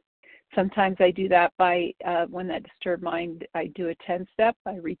me. Sometimes I do that by, when that disturbed mind, I do a 10-step.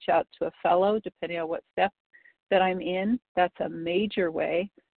 I reach out to a fellow, depending on what step that I'm in. That's a major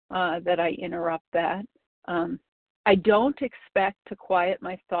way that I interrupt that. I don't expect to quiet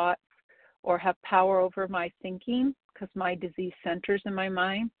my thoughts or have power over my thinking, because my disease centers in my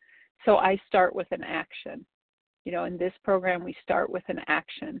mind. So I start with an action. You know, in this program, we start with an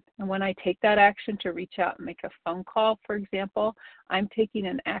action. And when I take that action to reach out and make a phone call, for example, I'm taking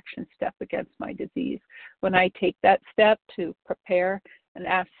an action step against my disease. When I take that step to prepare an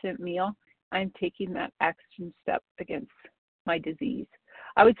abstinent meal, I'm taking that action step against my disease.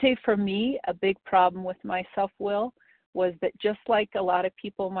 I would say for me, a big problem with my self-will was that, just like a lot of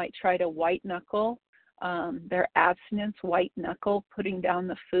people might try to white knuckle their abstinence, white knuckle putting down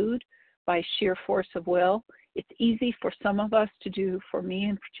the food by sheer force of will, it's easy for some of us to do, for me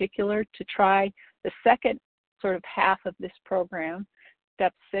in particular, to try the second sort of half of this program,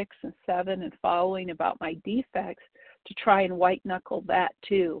 step 6 and 7 and following, about my defects, to try and white knuckle that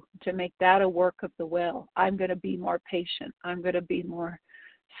too, to make that a work of the will. I'm going to be more patient. I'm going to be more.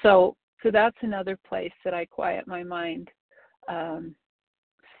 So that's another place that I quiet my mind.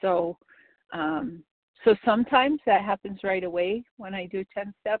 So sometimes that happens right away when I do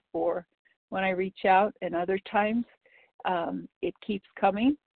 10-step, or when I reach out, and other times it keeps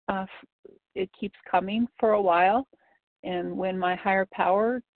coming. It keeps coming for a while, and when my higher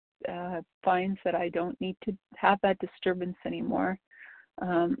power finds that I don't need to have that disturbance anymore,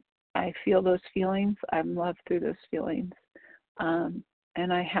 I feel those feelings. I'm loved through those feelings, and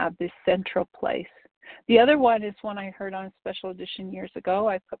I have this central place. The other one is one I heard on a special edition years ago.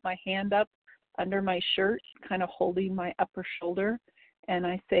 I put my hand up under my shirt, kind of holding my upper shoulder. And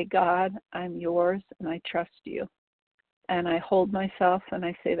I say, God, I'm yours and I trust you. And I hold myself and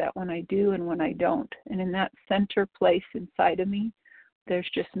I say that when I do and when I don't. And in that center place inside of me, there's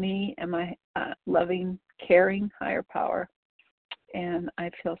just me and my loving, caring higher power. And I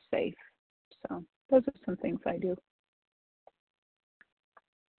feel safe. So those are some things I do.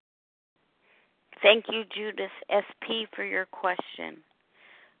 Thank you, Judith SP, for your question.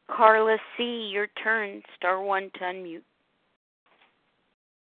 Carla C., your turn. Star 1 to unmute.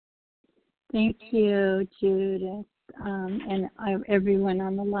 Thank you, Judith, and everyone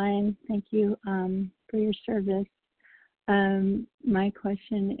on the line. Thank you for your service. My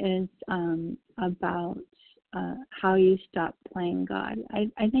question is about how you stop playing God.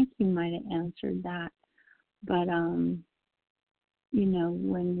 I think you might have answered that, but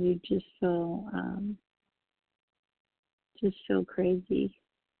when you just feel crazy,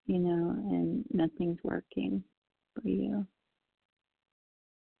 and nothing's working for you.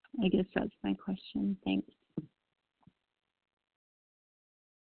 I guess that's my question. Thanks.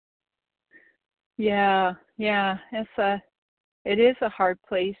 Yeah. It is a hard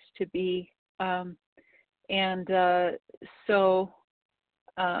place to be, so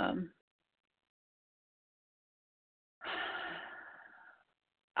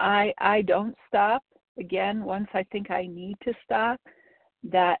I don't stop. Again, once I think I need to stop,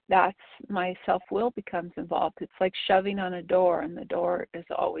 that's my self-will becomes involved. It's like shoving on a door, and the door is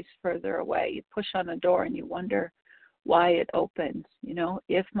always further away. You push on a door and you wonder why it opens.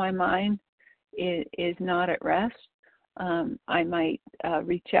 If my mind is not at rest, I might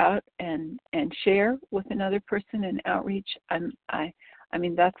reach out and share with another person in outreach. I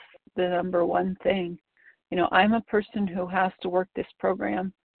mean that's the number one thing. I'm a person who has to work this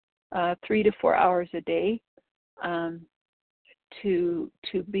program 3 to 4 hours a day to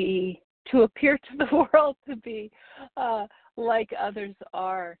appear to the world to be like others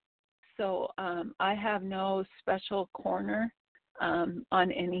are. So I have no special corner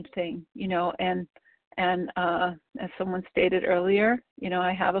on anything, and as someone stated earlier,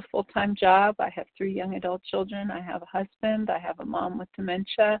 I have a full-time job. I have 3 young adult children. I have a husband. I have a mom with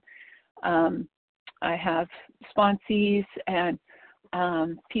dementia. I have sponsees and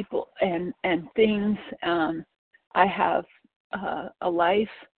people and things. I have a life,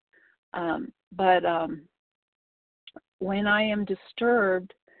 but when I am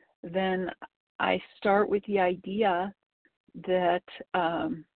disturbed, then I start with the idea that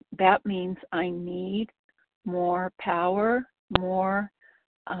that means I need more power, more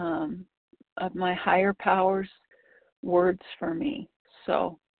of my higher power's words for me.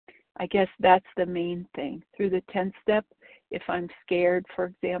 So I guess that's the main thing. Through the 10th step, if I'm scared, for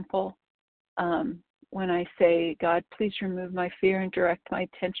example, when I say, God, please remove my fear and direct my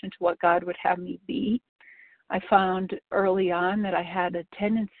attention to what God would have me be, I found early on that I had a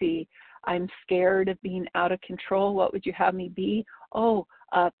tendency, I'm scared of being out of control. What would you have me be?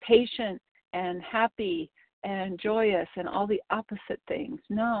 Patient and happy and joyous and all the opposite things.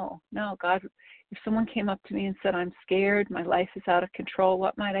 No, God, if someone came up to me and said, I'm scared, my life is out of control,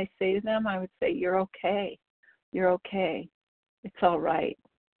 what might I say to them? I would say, you're okay. You're okay. It's all right.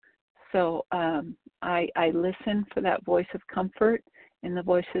 So I listen for that voice of comfort in the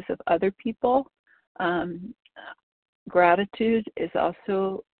voices of other people. Gratitude is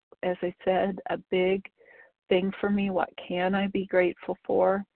also, as I said, a big thing for me. What can I be grateful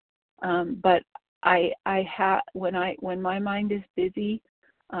for? But when my mind is busy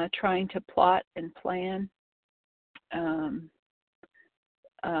trying to plot and plan,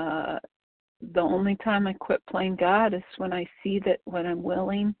 the only time I quit playing God is when I see that, when I'm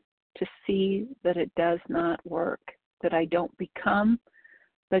willing to see that it does not work, that I don't become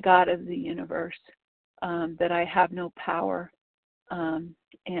the God of the universe, that I have no power, and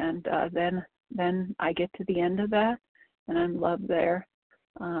then I get to the end of that, and I'm loved there,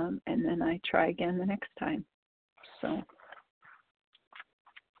 and then I try again the next time. So.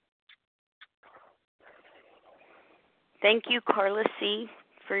 Thank you, Carla C.,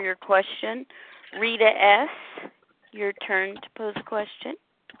 for your question. Rita S., your turn to pose a question.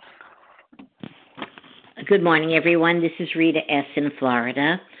 Good morning, everyone. This is Rita S. in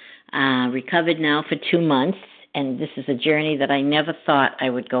Florida. Recovered now for 2 months, and this is a journey that I never thought I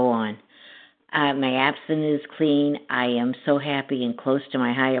would go on. My abstinence is clean. I am so happy and close to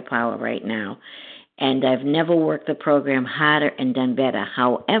my higher power right now, and I've never worked the program harder and done better.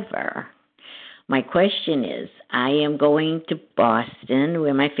 However, my question is, I am going to Boston,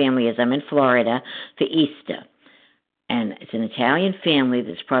 where my family is. I'm in Florida for Easter, and it's an Italian family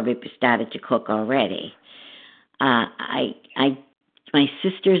that's probably started to cook already. I My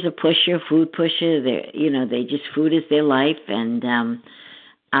sister's a pusher, food pusher. They just food is their life, and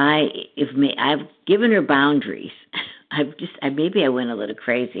I've given her boundaries. Maybe I went a little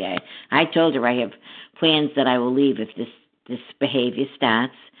crazy. I told her I have plans that I will leave if this behavior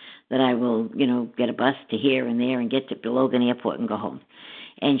starts. That I will, get a bus to here and there and get to Logan Airport and go home.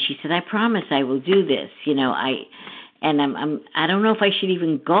 And she said, I promise I will do this. I don't know if I should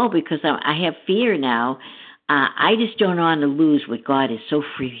even go because I have fear now. I just don't want to lose what God has so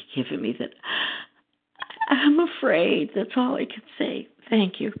freely given me that I'm afraid. That's all I can say.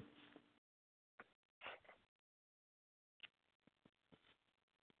 Thank you.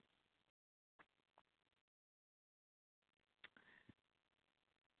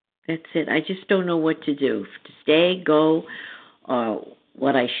 That's it. I just don't know what to do. To stay, go, or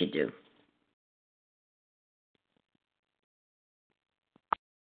what I should do.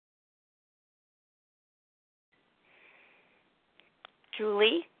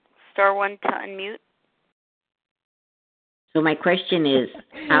 Julie, star 1 to unmute. So my question is,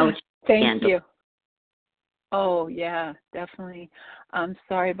 how to Thank handle? you. Oh, yeah, definitely. I'm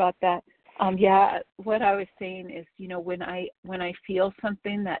sorry about that. What I was saying is, when I feel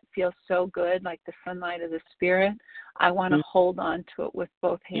something that feels so good, like the sunlight of the Spirit, I want to hold on to it with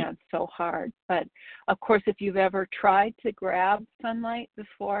both hands so hard. But, of course, if you've ever tried to grab sunlight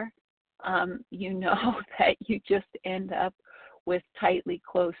before, you know that you just end up with tightly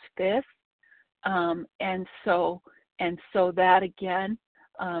closed fists. And so that, again,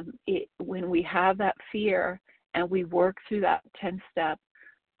 when we have that fear and we work through that 10-step,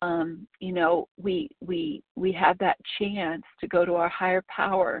 we have that chance to go to our higher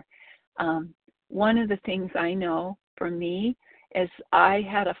power. One of the things I know for me is I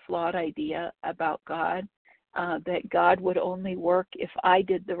had a flawed idea about God, that God would only work if I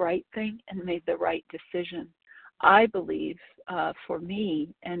did the right thing and made the right decision. I believe for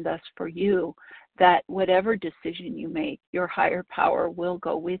me and thus for you that whatever decision you make, your higher power will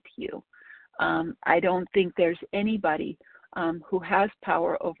go with you. I don't think there's anybody who has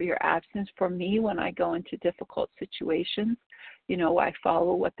power over your absence. For me, when I go into difficult situations, I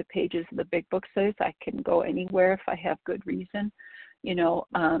follow what the pages of the Big Book says. I can go anywhere if I have good reason.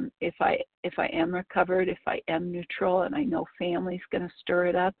 If I am recovered, if I am neutral, and I know family's going to stir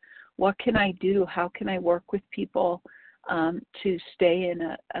it up, what can I do? How can I work with people to stay in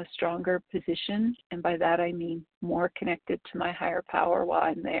a stronger position? And by that I mean more connected to my higher power while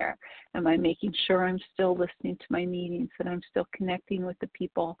I'm there. Am I making sure I'm still listening to my meetings, that I'm still connecting with the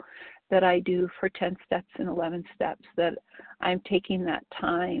people that I do for 10 steps and 11 steps, that I'm taking that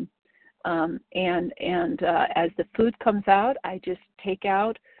time? And as the food comes out, I just take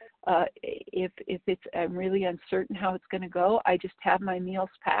out, if I'm really uncertain how it's going to go, I just have my meals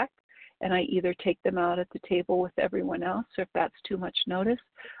packed. And I either take them out at the table with everyone else, or if that's too much notice,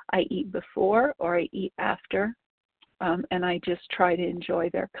 I eat before or I eat after, and I just try to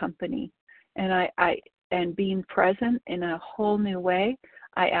enjoy their company. And and being present in a whole new way,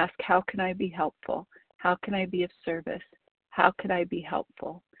 I ask, how can I be helpful? How can I be of service? How can I be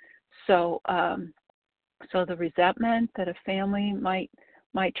helpful? So the resentment that a family might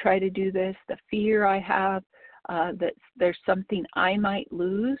try to do this, the fear I have that there's something I might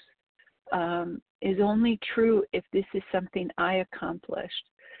lose, is only true if this is something I accomplished.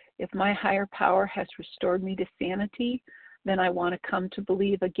 If my higher power has restored me to sanity, then I want to come to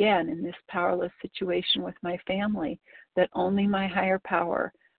believe again in this powerless situation with my family that only my higher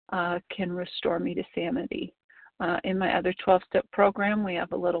power can restore me to sanity. In my other 12-step program, we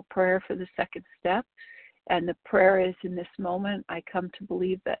have a little prayer for the second step. And the prayer is, in this moment, I come to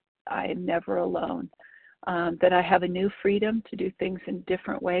believe that I am never alone, that I have a new freedom to do things in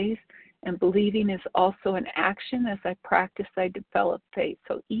different ways. And believing is also an action. As I practice, I develop faith.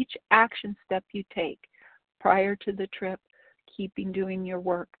 So each action step you take prior to the trip, keeping doing your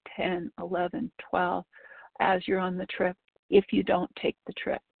work 10, 11, 12, as you're on the trip, if you don't take the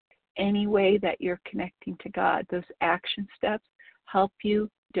trip, any way that you're connecting to God, those action steps help you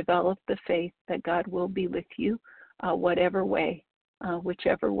develop the faith that God will be with you, whatever way,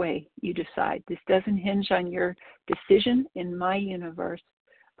 whichever way you decide. This doesn't hinge on your decision. In my universe,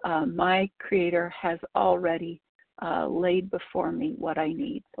 my Creator has already laid before me what I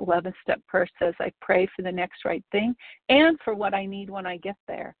need. 11th step prayer says I pray for the next right thing and for what I need when I get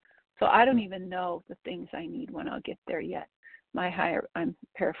there. So I don't even know the things I need when I'll get there yet. I'm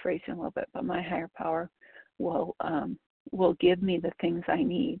paraphrasing a little bit, but my higher power will give me the things I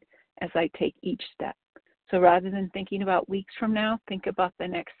need as I take each step. So rather than thinking about weeks from now, think about the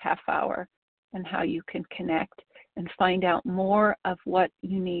next half hour and how you can connect and find out more of what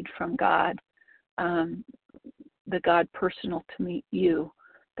you need from God. the God personal to you,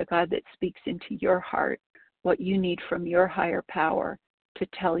 the God that speaks into your heart, what you need from your higher power to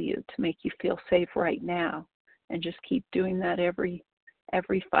tell you, to make you feel safe right now. And just keep doing that every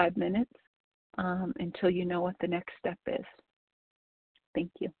 5 minutes until you know what the next step is.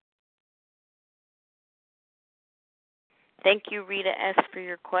 Thank you. Thank you, Rita S., for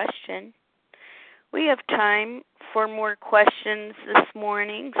your question. We have time for more questions this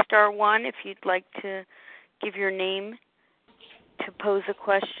morning. Star 1 if you'd like to give your name to pose a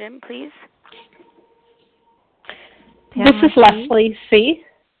question, please. This is Leslie C.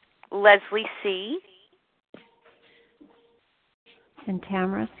 Leslie C. And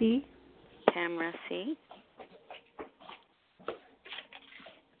Tamara C. Tamara C.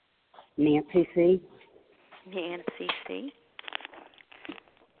 Nancy C. Nancy C.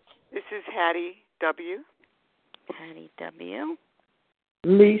 This is Hattie W. Hattie W.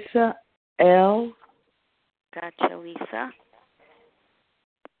 Lisa L. Gotcha, Lisa.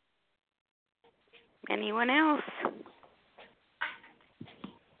 Anyone else?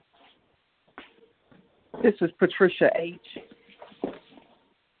 This is Patricia H.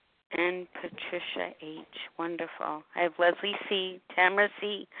 And Patricia H. Wonderful. I have Leslie C., Tamara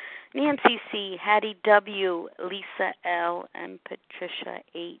C., Nancy C., Hattie W., Lisa L., and Patricia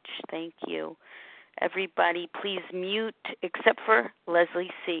H. Thank you. Everybody, please mute except for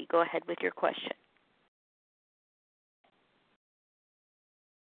Leslie C. Go ahead with your question.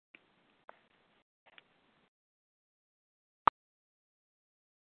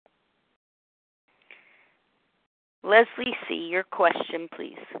 Leslie C., your question,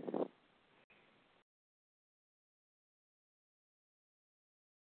 please.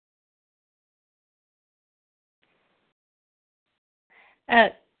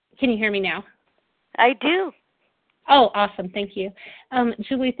 Can you hear me now? I do. Oh, awesome. Thank you.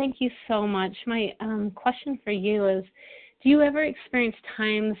 Julie, thank you so much. My question for you is, do you ever experience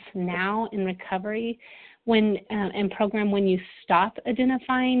times now in recovery when and program when you stop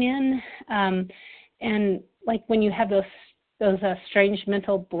identifying in and like when you have those strange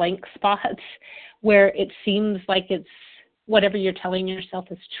mental blank spots where it seems like it's whatever you're telling yourself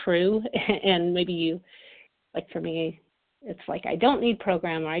is true, and maybe you, like for me, it's like I don't need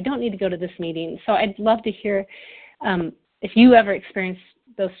program or I don't need to go to this meeting. So I'd love to hear if you ever experience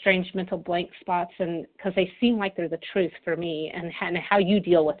those strange mental blank spots, and because they seem like they're the truth for me, and how you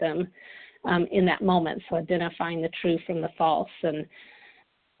deal with them in that moment. So identifying the true from the false and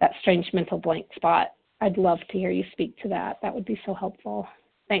that strange mental blank spot. I'd love to hear you speak to that. That would be so helpful.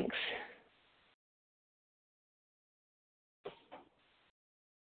 Thanks.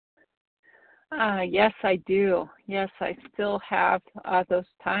 Yes, I do. Yes, I still have those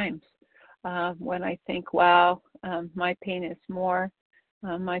times when I think, wow, my pain is more,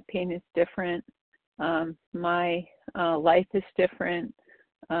 my pain is different, my life is different.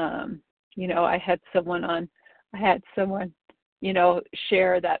 I had someone,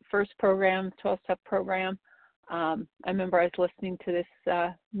 share that first program, 12-step program. I remember I was listening to this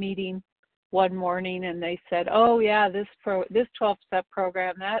meeting one morning, and they said, "Oh yeah, this 12-step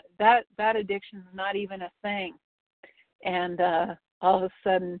program, that addiction is not even a thing." And all of a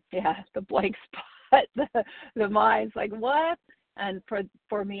sudden, the blank spot, the mind's like, "What?" And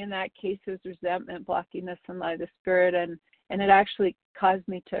for me in that case, it was resentment blocking the sunlight of the spirit, and it actually caused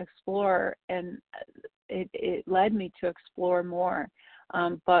me to explore, and it led me to explore more.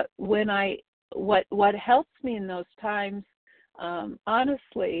 But when what helps me in those times,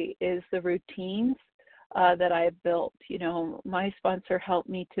 honestly, is the routines that I have built. My sponsor helped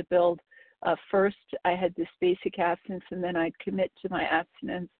me to build. First, I had this basic abstinence, and then I'd commit to my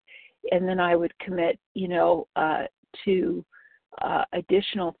abstinence, and then I would commit, to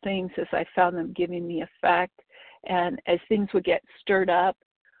additional things as I found them giving me effect. And as things would get stirred up,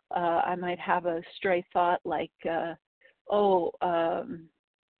 I might have a stray thought like, I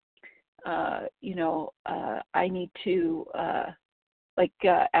need to,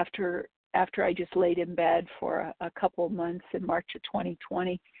 after I just laid in bed for a couple of months in March of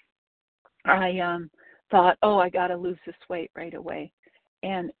 2020, I thought, I got to lose this weight right away.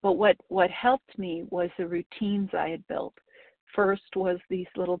 But what helped me was the routines I had built. First was these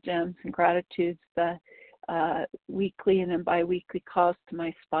little gems and gratitudes, the weekly and then biweekly calls to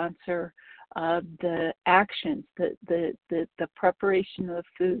my sponsor, the actions, the preparation of the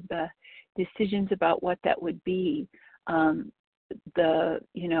food, the decisions about what that would be,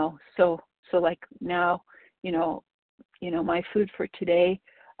 so like now, my food for today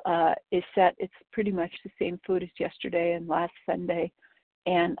is set. It's pretty much the same food as yesterday and last Sunday,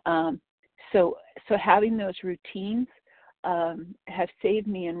 and so having those routines have saved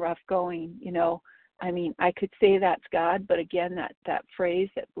me in rough going. I mean, I could say that's God, but again, that phrase,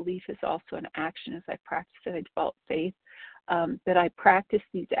 that belief is also an action. As I practice it, I develop faith. That I practice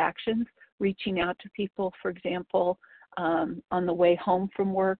these actions, reaching out to people, for example, on the way home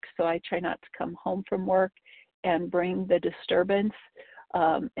from work. So I try not to come home from work and bring the disturbance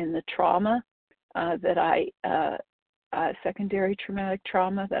and the trauma that secondary traumatic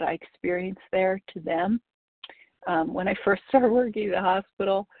trauma that I experienced there to them. When I first started working at the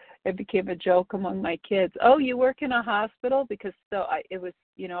hospital, it became a joke among my kids. Oh, you work in a hospital? Because I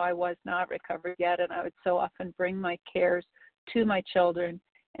was not recovered yet, and I would so often bring my cares to my children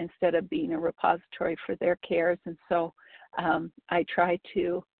instead of being a repository for their cares. And so I try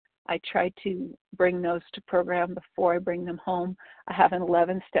to bring those to program before I bring them home. I have an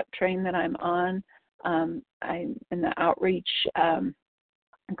 11-step train that I'm on. I'm in the outreach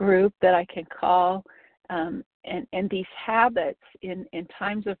group that I can call. And these habits in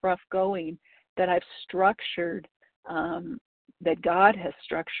times of rough going that I've structured, that God has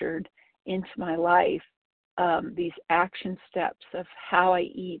structured into my life, these action steps of how I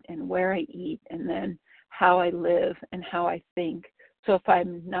eat and where I eat, and then how I live and how I think. So if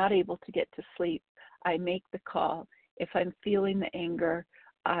I'm not able to get to sleep, I make the call. If I'm feeling the anger,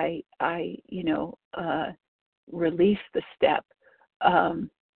 I release the step.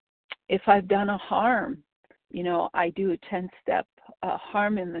 If I've done a harm, I do a 10-step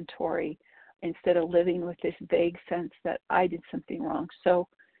harm inventory instead of living with this vague sense that I did something wrong. So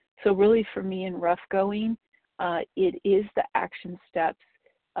really for me in rough going, it is the action steps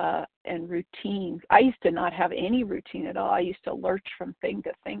and routines. I used to not have any routine at all. I used to lurch from thing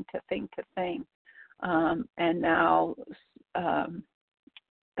to thing to thing to thing. And now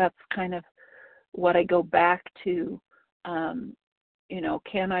that's kind of what I go back to.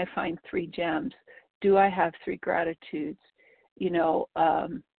 Can I find 3 gems? Do I have 3 gratitudes?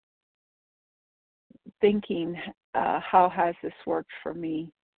 Thinking, how has this worked for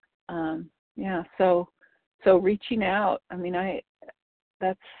me? So reaching out. I mean,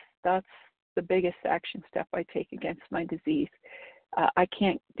 that's the biggest action step I take against my disease. I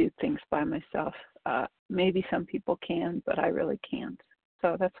can't do things by myself. Maybe some people can, but I really can't.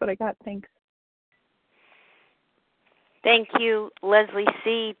 So that's what I got. Thanks. Thank you, Leslie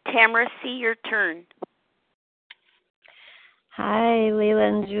C. Tamara C., your turn. Hi, Leila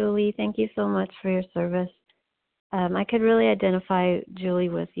and Julie. Thank you so much for your service. I could really identify, Julie,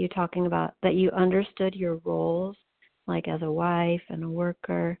 with you talking about that you understood your roles, like as a wife and a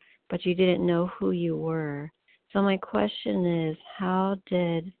worker, but you didn't know who you were. So my question is, how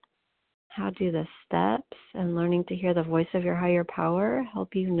do the steps and learning to hear the voice of your higher power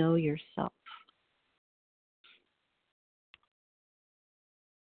help you know yourself?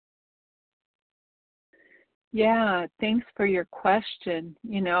 Yeah, thanks for your question.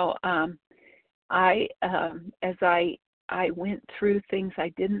 As I went through things I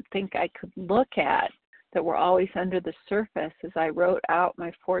didn't think I could look at that were always under the surface, as I wrote out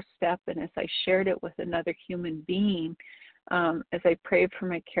my 4th step and as I shared it with another human being, as I prayed for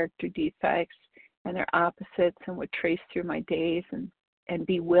my character defects and their opposites and would trace through my days and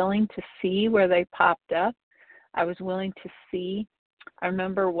be willing to see where they popped up. I was willing to see. I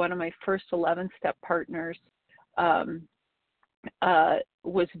remember one of my first 11-step partners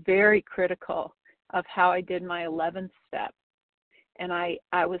was very critical of how I did my 11th step. And I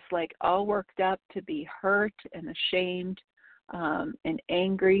was like all worked up to be hurt and ashamed and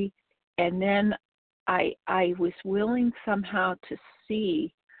angry. And then I was willing somehow to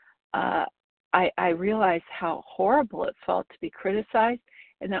see, I realized how horrible it felt to be criticized.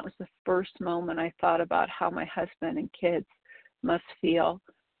 And that was the first moment I thought about how my husband and kids must feel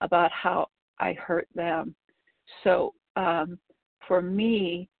about how I hurt them. So for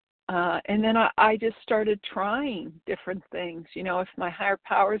me, and then I just started trying different things. If my higher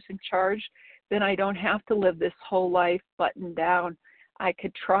power is in charge, then I don't have to live this whole life buttoned down. I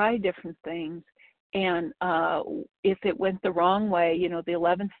could try different things. And if it went the wrong way, the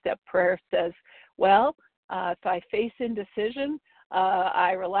 11th-step prayer says, well, if I face indecision,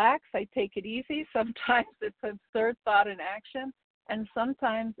 I relax, I take it easy. Sometimes it's absurd thought and action, and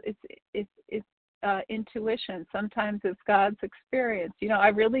sometimes it's intuition. Sometimes it's God's experience. I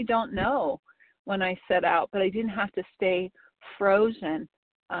really don't know when I set out, but I didn't have to stay frozen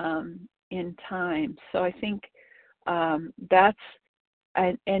in time. So I think that's,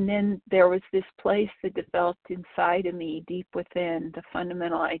 and then there was this place that developed inside of me, deep within, the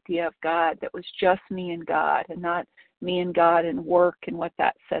fundamental idea of God that was just me and God, and not me and God and work and what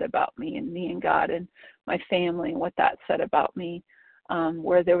that said about me, and me and God and my family and what that said about me.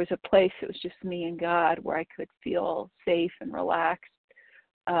 Where there was a place that was just me and God, where I could feel safe and relaxed.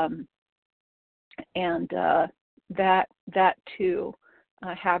 And And that too,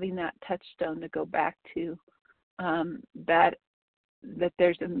 having that touchstone to go back to, that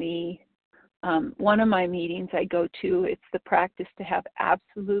there's a me. One of my meetings I go to, it's the practice to have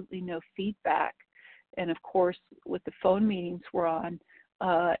absolutely no feedback. And of course, with the phone meetings we're on,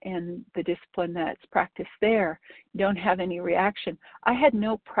 and the discipline that's practiced there, you don't have any reaction. I had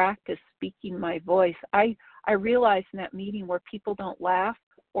no practice speaking my voice. I realized in that meeting where people don't laugh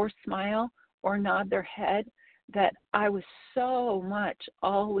or smile or nod their head, that I was so much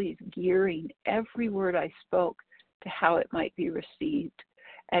always gearing every word I spoke to how it might be received.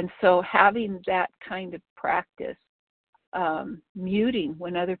 And so having that kind of practice, muting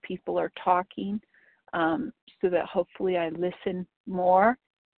when other people are talking, so that hopefully I listen more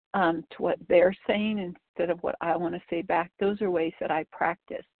to what they're saying instead of what I want to say back. Those are ways that I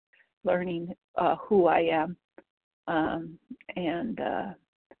practice learning who I am. And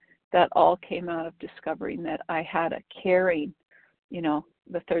that all came out of discovering that I had a caring,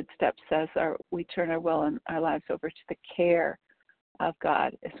 the third step says we turn our will and our lives over to the care of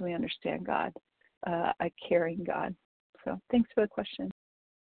God as we understand God, a caring God. So thanks for the question.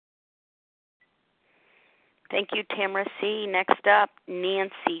 Thank you, Tamara C. Next up,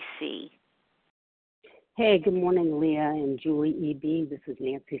 Nancy C. Hey, good morning, Leah and Julie E.B. This is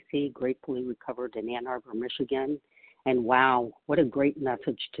Nancy C., gratefully recovered in Ann Arbor, Michigan. And wow, what a great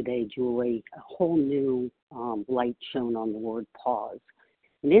message today, Julie. A whole new light shown on the word pause.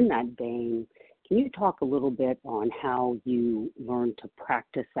 And in that vein, can you talk a little bit on how you learned to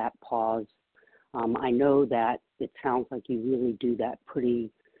practice that pause? I know that it sounds like you really do that pretty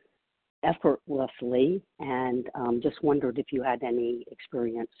effortlessly, and just wondered if you had any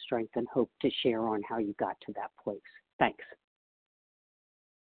experience, strength, and hope to share on how you got to that place. Thanks.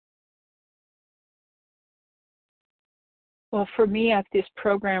 Well, for me, this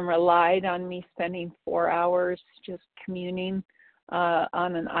program relied on me spending 4 hours just communing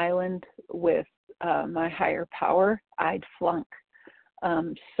on an island with my higher power. I'd flunk.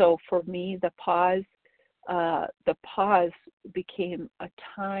 So for me, the pause became a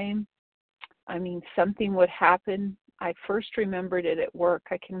time. Something would happen. I first remembered it at work.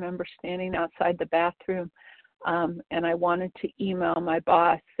 I can remember standing outside the bathroom, and I wanted to email my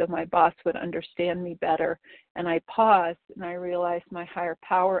boss so my boss would understand me better. And I paused, and I realized my higher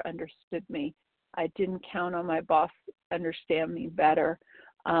power understood me. I didn't count on my boss to understand me better.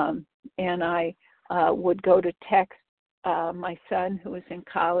 And I would go to text my son, who was in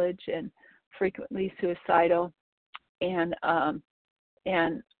college and frequently suicidal, and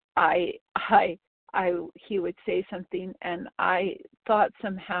he would say something, and I thought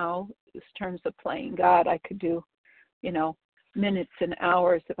somehow, in terms of playing God, I could do, minutes and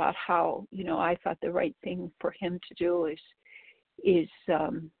hours about how, I thought the right thing for him to do is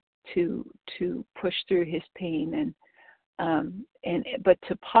to push through his pain but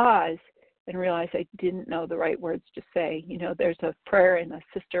to pause and realize I didn't know the right words to say. There's a prayer in a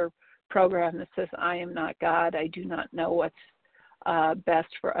sister program that says, I am not God. I do not know what's best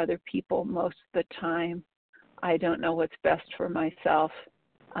for other people most of the time. I don't know what's best for myself.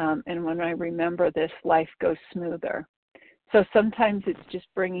 And when I remember this, life goes smoother. So sometimes it's just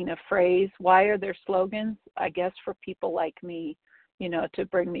bringing a phrase. Why are there slogans? I guess for people like me, to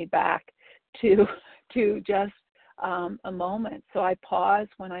bring me back to just a moment. So I pause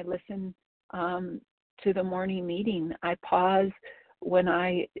when I listen to the morning meeting. I pause when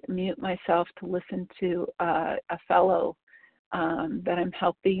I mute myself to listen to a fellow that I'm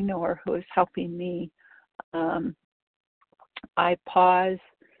helping or who is helping me. I pause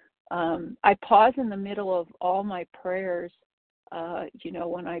in the middle of all my prayers,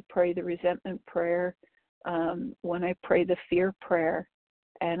 when I pray the resentment prayer, when I pray the fear prayer,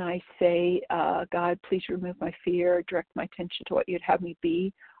 and I say, God, please remove my fear, direct my attention to what you'd have me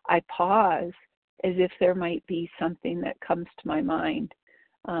be. I pause as if there might be something that comes to my mind,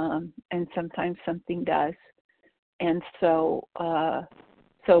 and sometimes something does. And so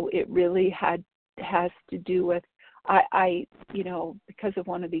it really has to do with, I because of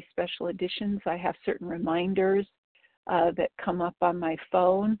one of these special editions, I have certain reminders that come up on my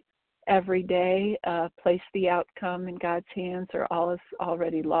phone every day. Place the outcome in God's hands, or all is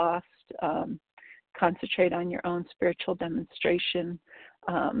already lost. Concentrate on your own spiritual demonstration.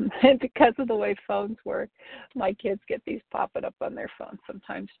 And because of the way phones work, my kids get these popping up on their phones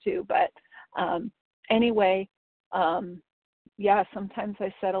sometimes too. But anyway, sometimes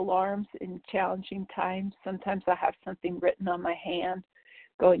I set alarms in challenging times. Sometimes I have something written on my hand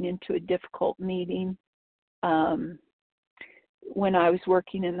going into a difficult meeting. When I was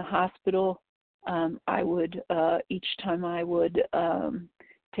working in the hospital, I would, each time I would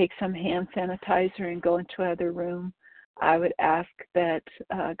take some hand sanitizer and go into another room. I would ask that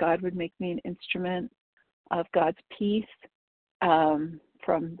God would make me an instrument of God's peace,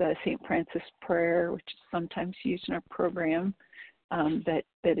 from the St. Francis prayer, which is sometimes used in our program, that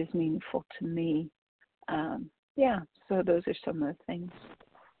is meaningful to me. So those are some of the things.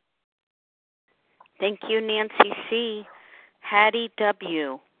 Thank you, Nancy C. Hattie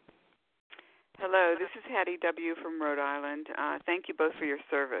W. Hello, this is Hattie W. from Rhode Island. Thank you both for your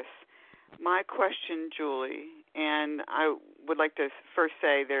service. My question, Julie, and I would like to first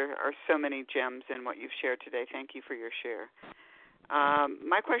say there are so many gems in what you've shared today. Thank you for your share.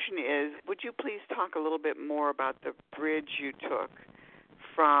 My question is, would you please talk a little bit more about the bridge you took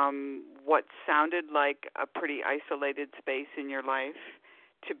from what sounded like a pretty isolated space in your life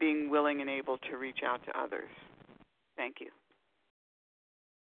to being willing and able to reach out to others? Thank you.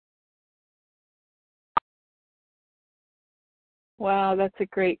 Wow, that's a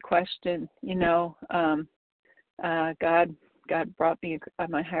great question. God brought me,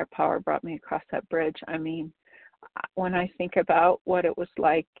 my higher power brought me across that bridge. I mean, when I think about what it was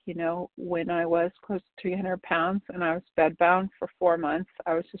like, when I was close to 300 pounds and I was bedbound for 4 months,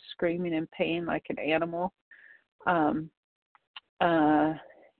 I was just screaming in pain like an animal. I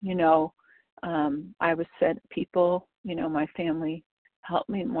was sent people, my family helped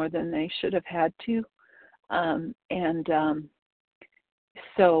me more than they should have had to.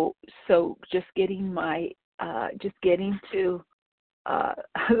 So just getting to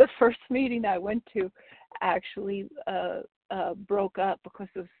the first meeting I went to actually broke up because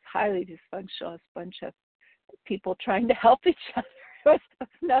it was highly dysfunctional. A bunch of people trying to help each other. It was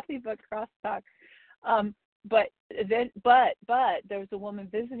nothing but crosstalk. But there was a woman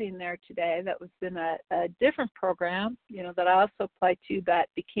visiting there today that was in a different program, that I also applied to, that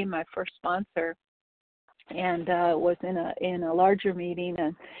became my first sponsor, and was in a larger meeting,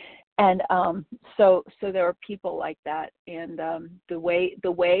 and so there were people like that, and the way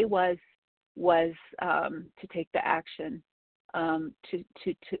was to take the action.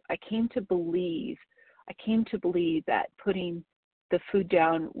 I came to believe that putting the food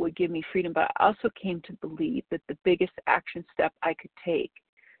down would give me freedom, but I also came to believe that the biggest action step I could take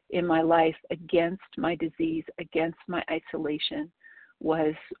in my life against my disease, against my isolation,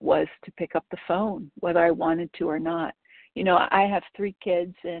 was to pick up the phone, whether I wanted to or not. I have 3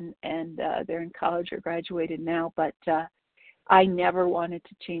 kids, and they're in college or graduated now, but I never wanted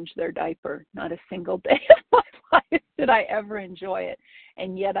to change their diaper. Not a single day of my life did I ever enjoy it,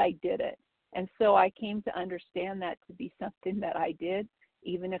 and yet I did it. And so I came to understand that to be something that I did,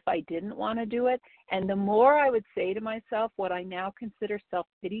 even if I didn't want to do it. And the more I would say to myself what I now consider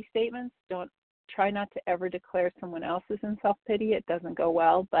self-pity statements, try not to ever declare someone else is in self-pity. It doesn't go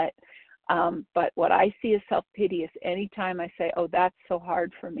well. But what I see as self-pity is anytime I say, oh, that's so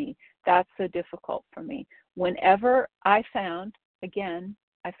hard for me, that's so difficult for me. Whenever I found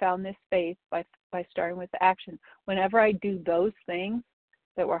this space by starting with the action. Whenever I do those things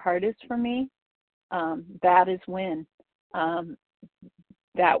that were hardest for me, that is when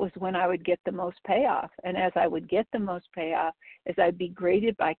that was when I would get the most payoff. And as I would get the most payoff, as I'd be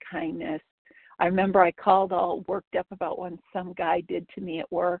greeted by kindness. I remember I called all worked up about what some guy did to me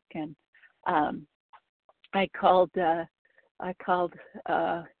at work, and I called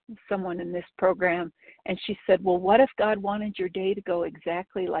someone in this program, and she said, well, what if God wanted your day to go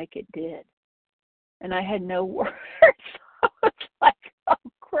exactly like it did? And I had no words. I was like, oh,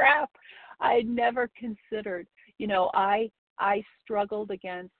 crap. I had never considered, I struggled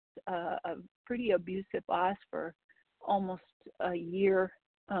against a pretty abusive boss for almost a year,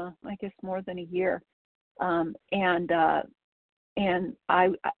 I guess more than a year. And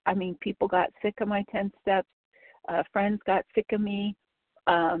I mean, people got sick of my 10 steps. Friends got sick of me.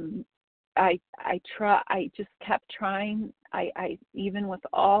 I just kept trying. I even with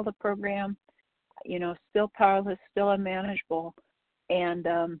all the program, still powerless, still unmanageable. And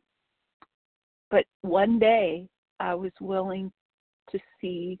but one day I was willing to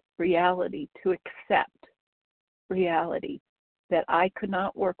see reality, to accept reality, that I could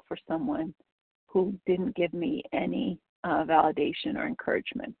not work for someone who didn't give me any validation or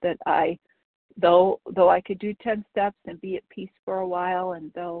encouragement. That though I could do 10 steps and be at peace for a while,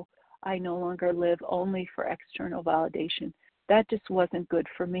 and though I no longer live only for external validation, that just wasn't good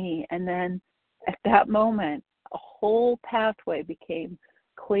for me. And then at that moment, a whole pathway became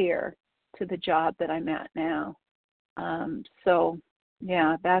clear to the job that I'm at now. So,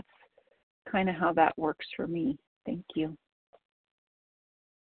 yeah, that's kind of how that works for me. Thank you.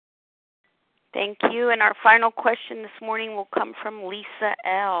 Thank you. And our final question this morning will come from Lisa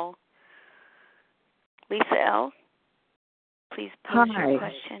L. Lisa L. Please pose Hi. your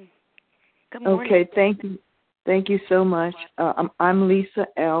question. Good morning. Okay, thank you so much. I'm Lisa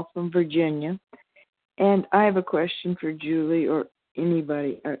L. from Virginia, and I have a question for Julie or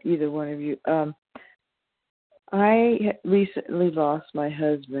anybody, or either one of you. I recently lost my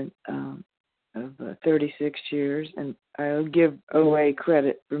husband of 36 years, and I'll give away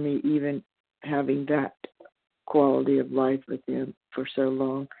credit for me even having that quality of life with him for so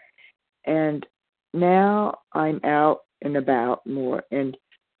long. And now I'm out and about more, and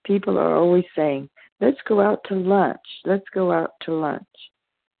people are always saying, let's go out to lunch, let's go out to lunch.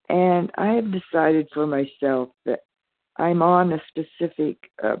 And I have decided for myself that I'm on a specific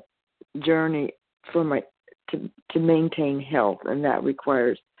journey for to maintain health, and that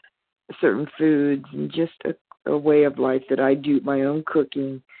requires certain foods and just a way of life that I do my own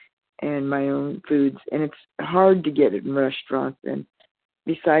cooking and my own foods. And it's hard to get it in restaurants, and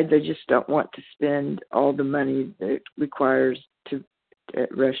besides, I just don't want to spend all the money that it requires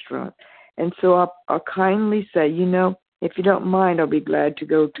at restaurant. And so I'll kindly say, if you don't mind, I'll be glad to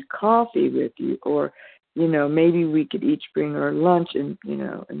go to coffee with you, or, maybe we could each bring our lunch and,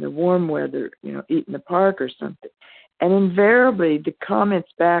 in the warm weather, eat in the park or something. And invariably the comments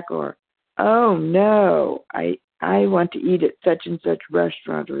back are, oh no, I want to eat at such and such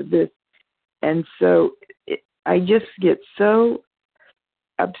restaurant or this. And so I just get so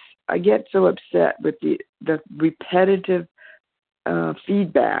upset with the repetitive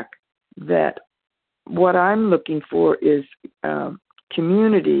feedback that what I'm looking for is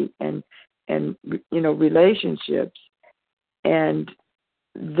community and relationships, and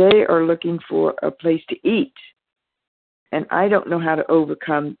they are looking for a place to eat, and I don't know how to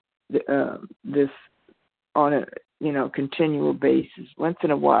overcome this on a continual basis. Once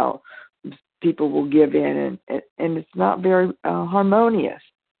in a while, people will give in, and it's not very harmonious.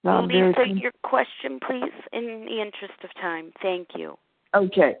 Not Lisa, very. Your question, please, in the interest of time. Thank you.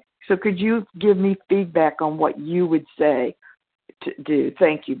 Okay, so could you give me feedback on what you would say to do?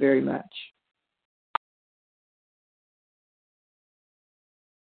 Thank you very much.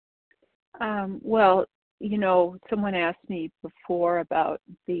 Well, someone asked me before about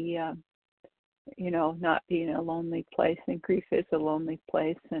the, not being a lonely place, and grief is a lonely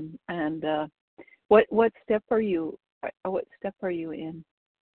place. And what step are you? What step are you in?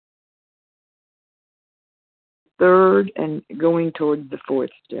 Third, and going toward the fourth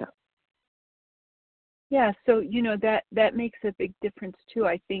step. Yeah, so that makes a big difference too.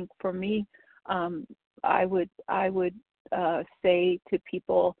 I think for me, I would say to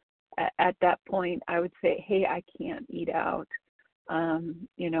people at that point, I would say, hey, I can't eat out.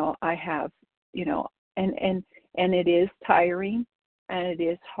 I have, and it is tiring and it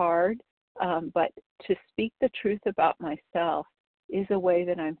is hard, but to speak the truth about myself is a way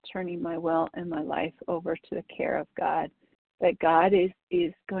that I'm turning my will and my life over to the care of God. That God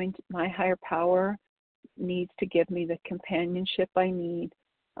is going to, my higher power needs to give me the companionship I need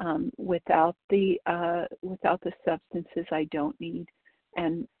without the substances I don't need,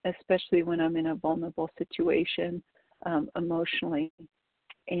 and especially when I'm in a vulnerable situation emotionally,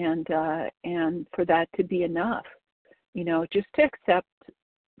 and for that to be enough, just to accept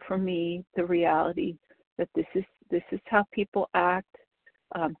for me the reality that this is how people act,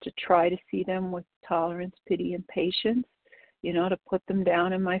 to try to see them with tolerance, pity, and patience, to put them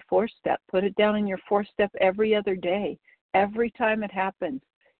down in my 4-step. Put it down in your 4-step every other day, every time it happens.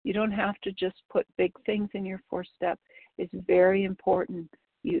 You don't have to just put big things in your 4-step. It's very important.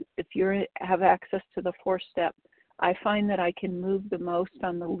 If you have access to the 4-step, I find that I can move the most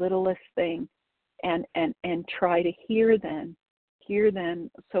on the littlest thing, and try to hear then.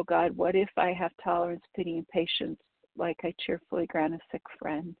 So God, what if I have tolerance, pity, and patience, like I cheerfully grant a sick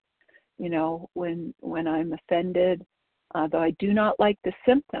friend? When I'm offended, though I do not like the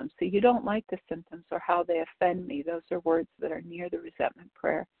symptoms. So you don't like the symptoms or how they offend me. Those are words that are near the resentment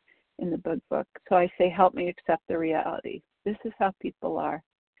prayer in the Big Book. So I say, help me accept the reality. This is how people are.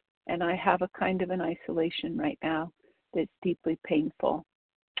 And I have a kind of an isolation right now that's deeply painful.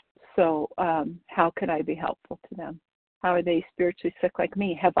 So how could I be helpful to them? How are they spiritually sick like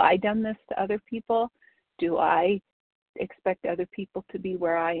me? Have I done this to other people? Do I expect other people to be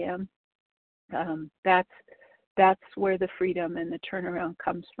where I am? That's where the freedom and the turnaround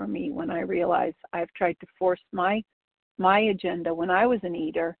comes for me, when I realize I've tried to force my agenda. When I was an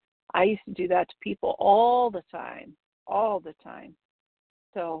eater, I used to do that to people all the time.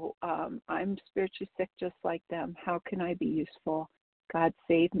 So I'm spiritually sick just like them. How can I be useful? God,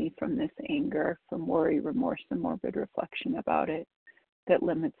 save me from this anger, from worry, remorse, and morbid reflection about it that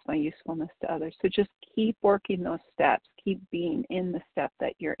limits my usefulness to others. So just keep working those steps. Keep being in the step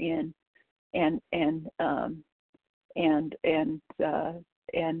that you're in, and and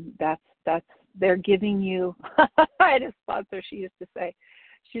that's they're giving you. I had a sponsor. She'd say,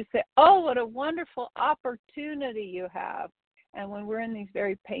 "Oh, what a wonderful opportunity you have." And when we're in these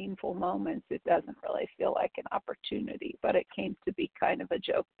very painful moments, it doesn't really feel like an opportunity, but it came to be kind of a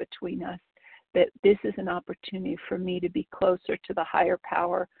joke between us that this is an opportunity for me to be closer to the higher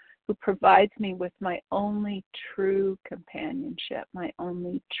power who provides me with my only true companionship, my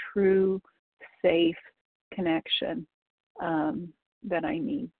only true safe connection that I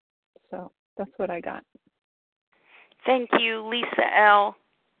need. So that's what I got. Thank you, Lisa L.,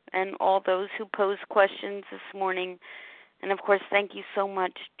 and all those who posed questions this morning. And, of course, thank you so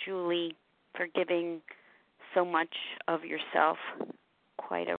much, Julie, for giving so much of yourself.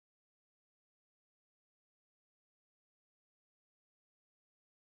 Quite a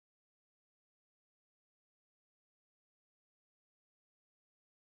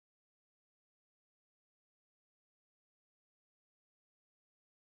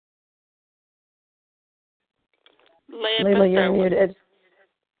Leila, you're muted.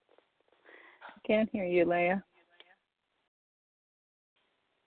 Can't hear you, Leah.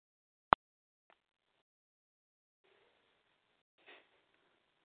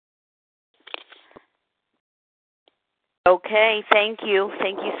 Okay, thank you.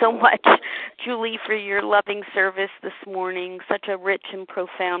 Thank you so much, Julie, for your loving service this morning. Such a rich and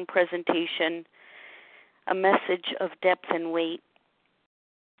profound presentation, a message of depth and weight.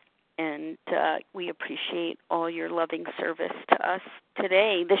 And we appreciate all your loving service to us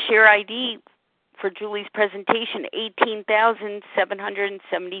today. The share ID for Julie's presentation,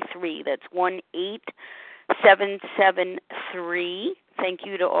 18,773. That's 18773. Thank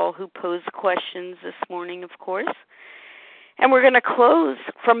you to all who posed questions this morning, of course. And we're going to close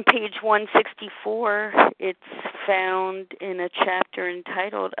from page 164. It's found in a chapter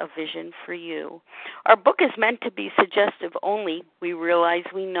entitled A Vision for You. Our book is meant to be suggestive only. We realize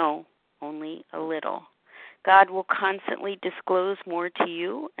we know only a little. God will constantly disclose more to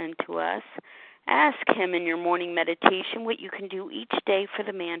you and to us. Ask Him in your morning meditation what you can do each day for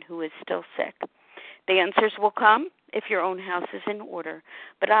the man who is still sick. The answers will come if your own house is in order,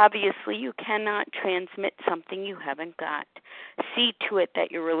 but obviously you cannot transmit something you haven't got. See to it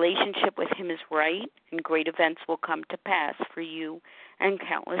that your relationship with Him is right, and great events will come to pass for you and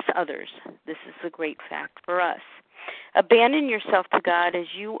countless others. This is the great fact for us. Abandon yourself to God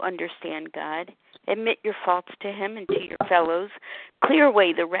as you understand God. Admit your faults to Him and to your fellows. Clear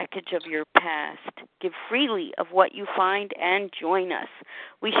away the wreckage of your past. Give freely of what you find and join us.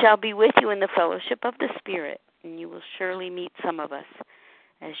 We shall be with you in the fellowship of the Spirit, and you will surely meet some of us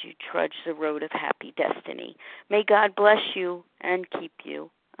as you trudge the road of happy destiny. May God bless you and keep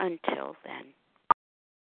you until then.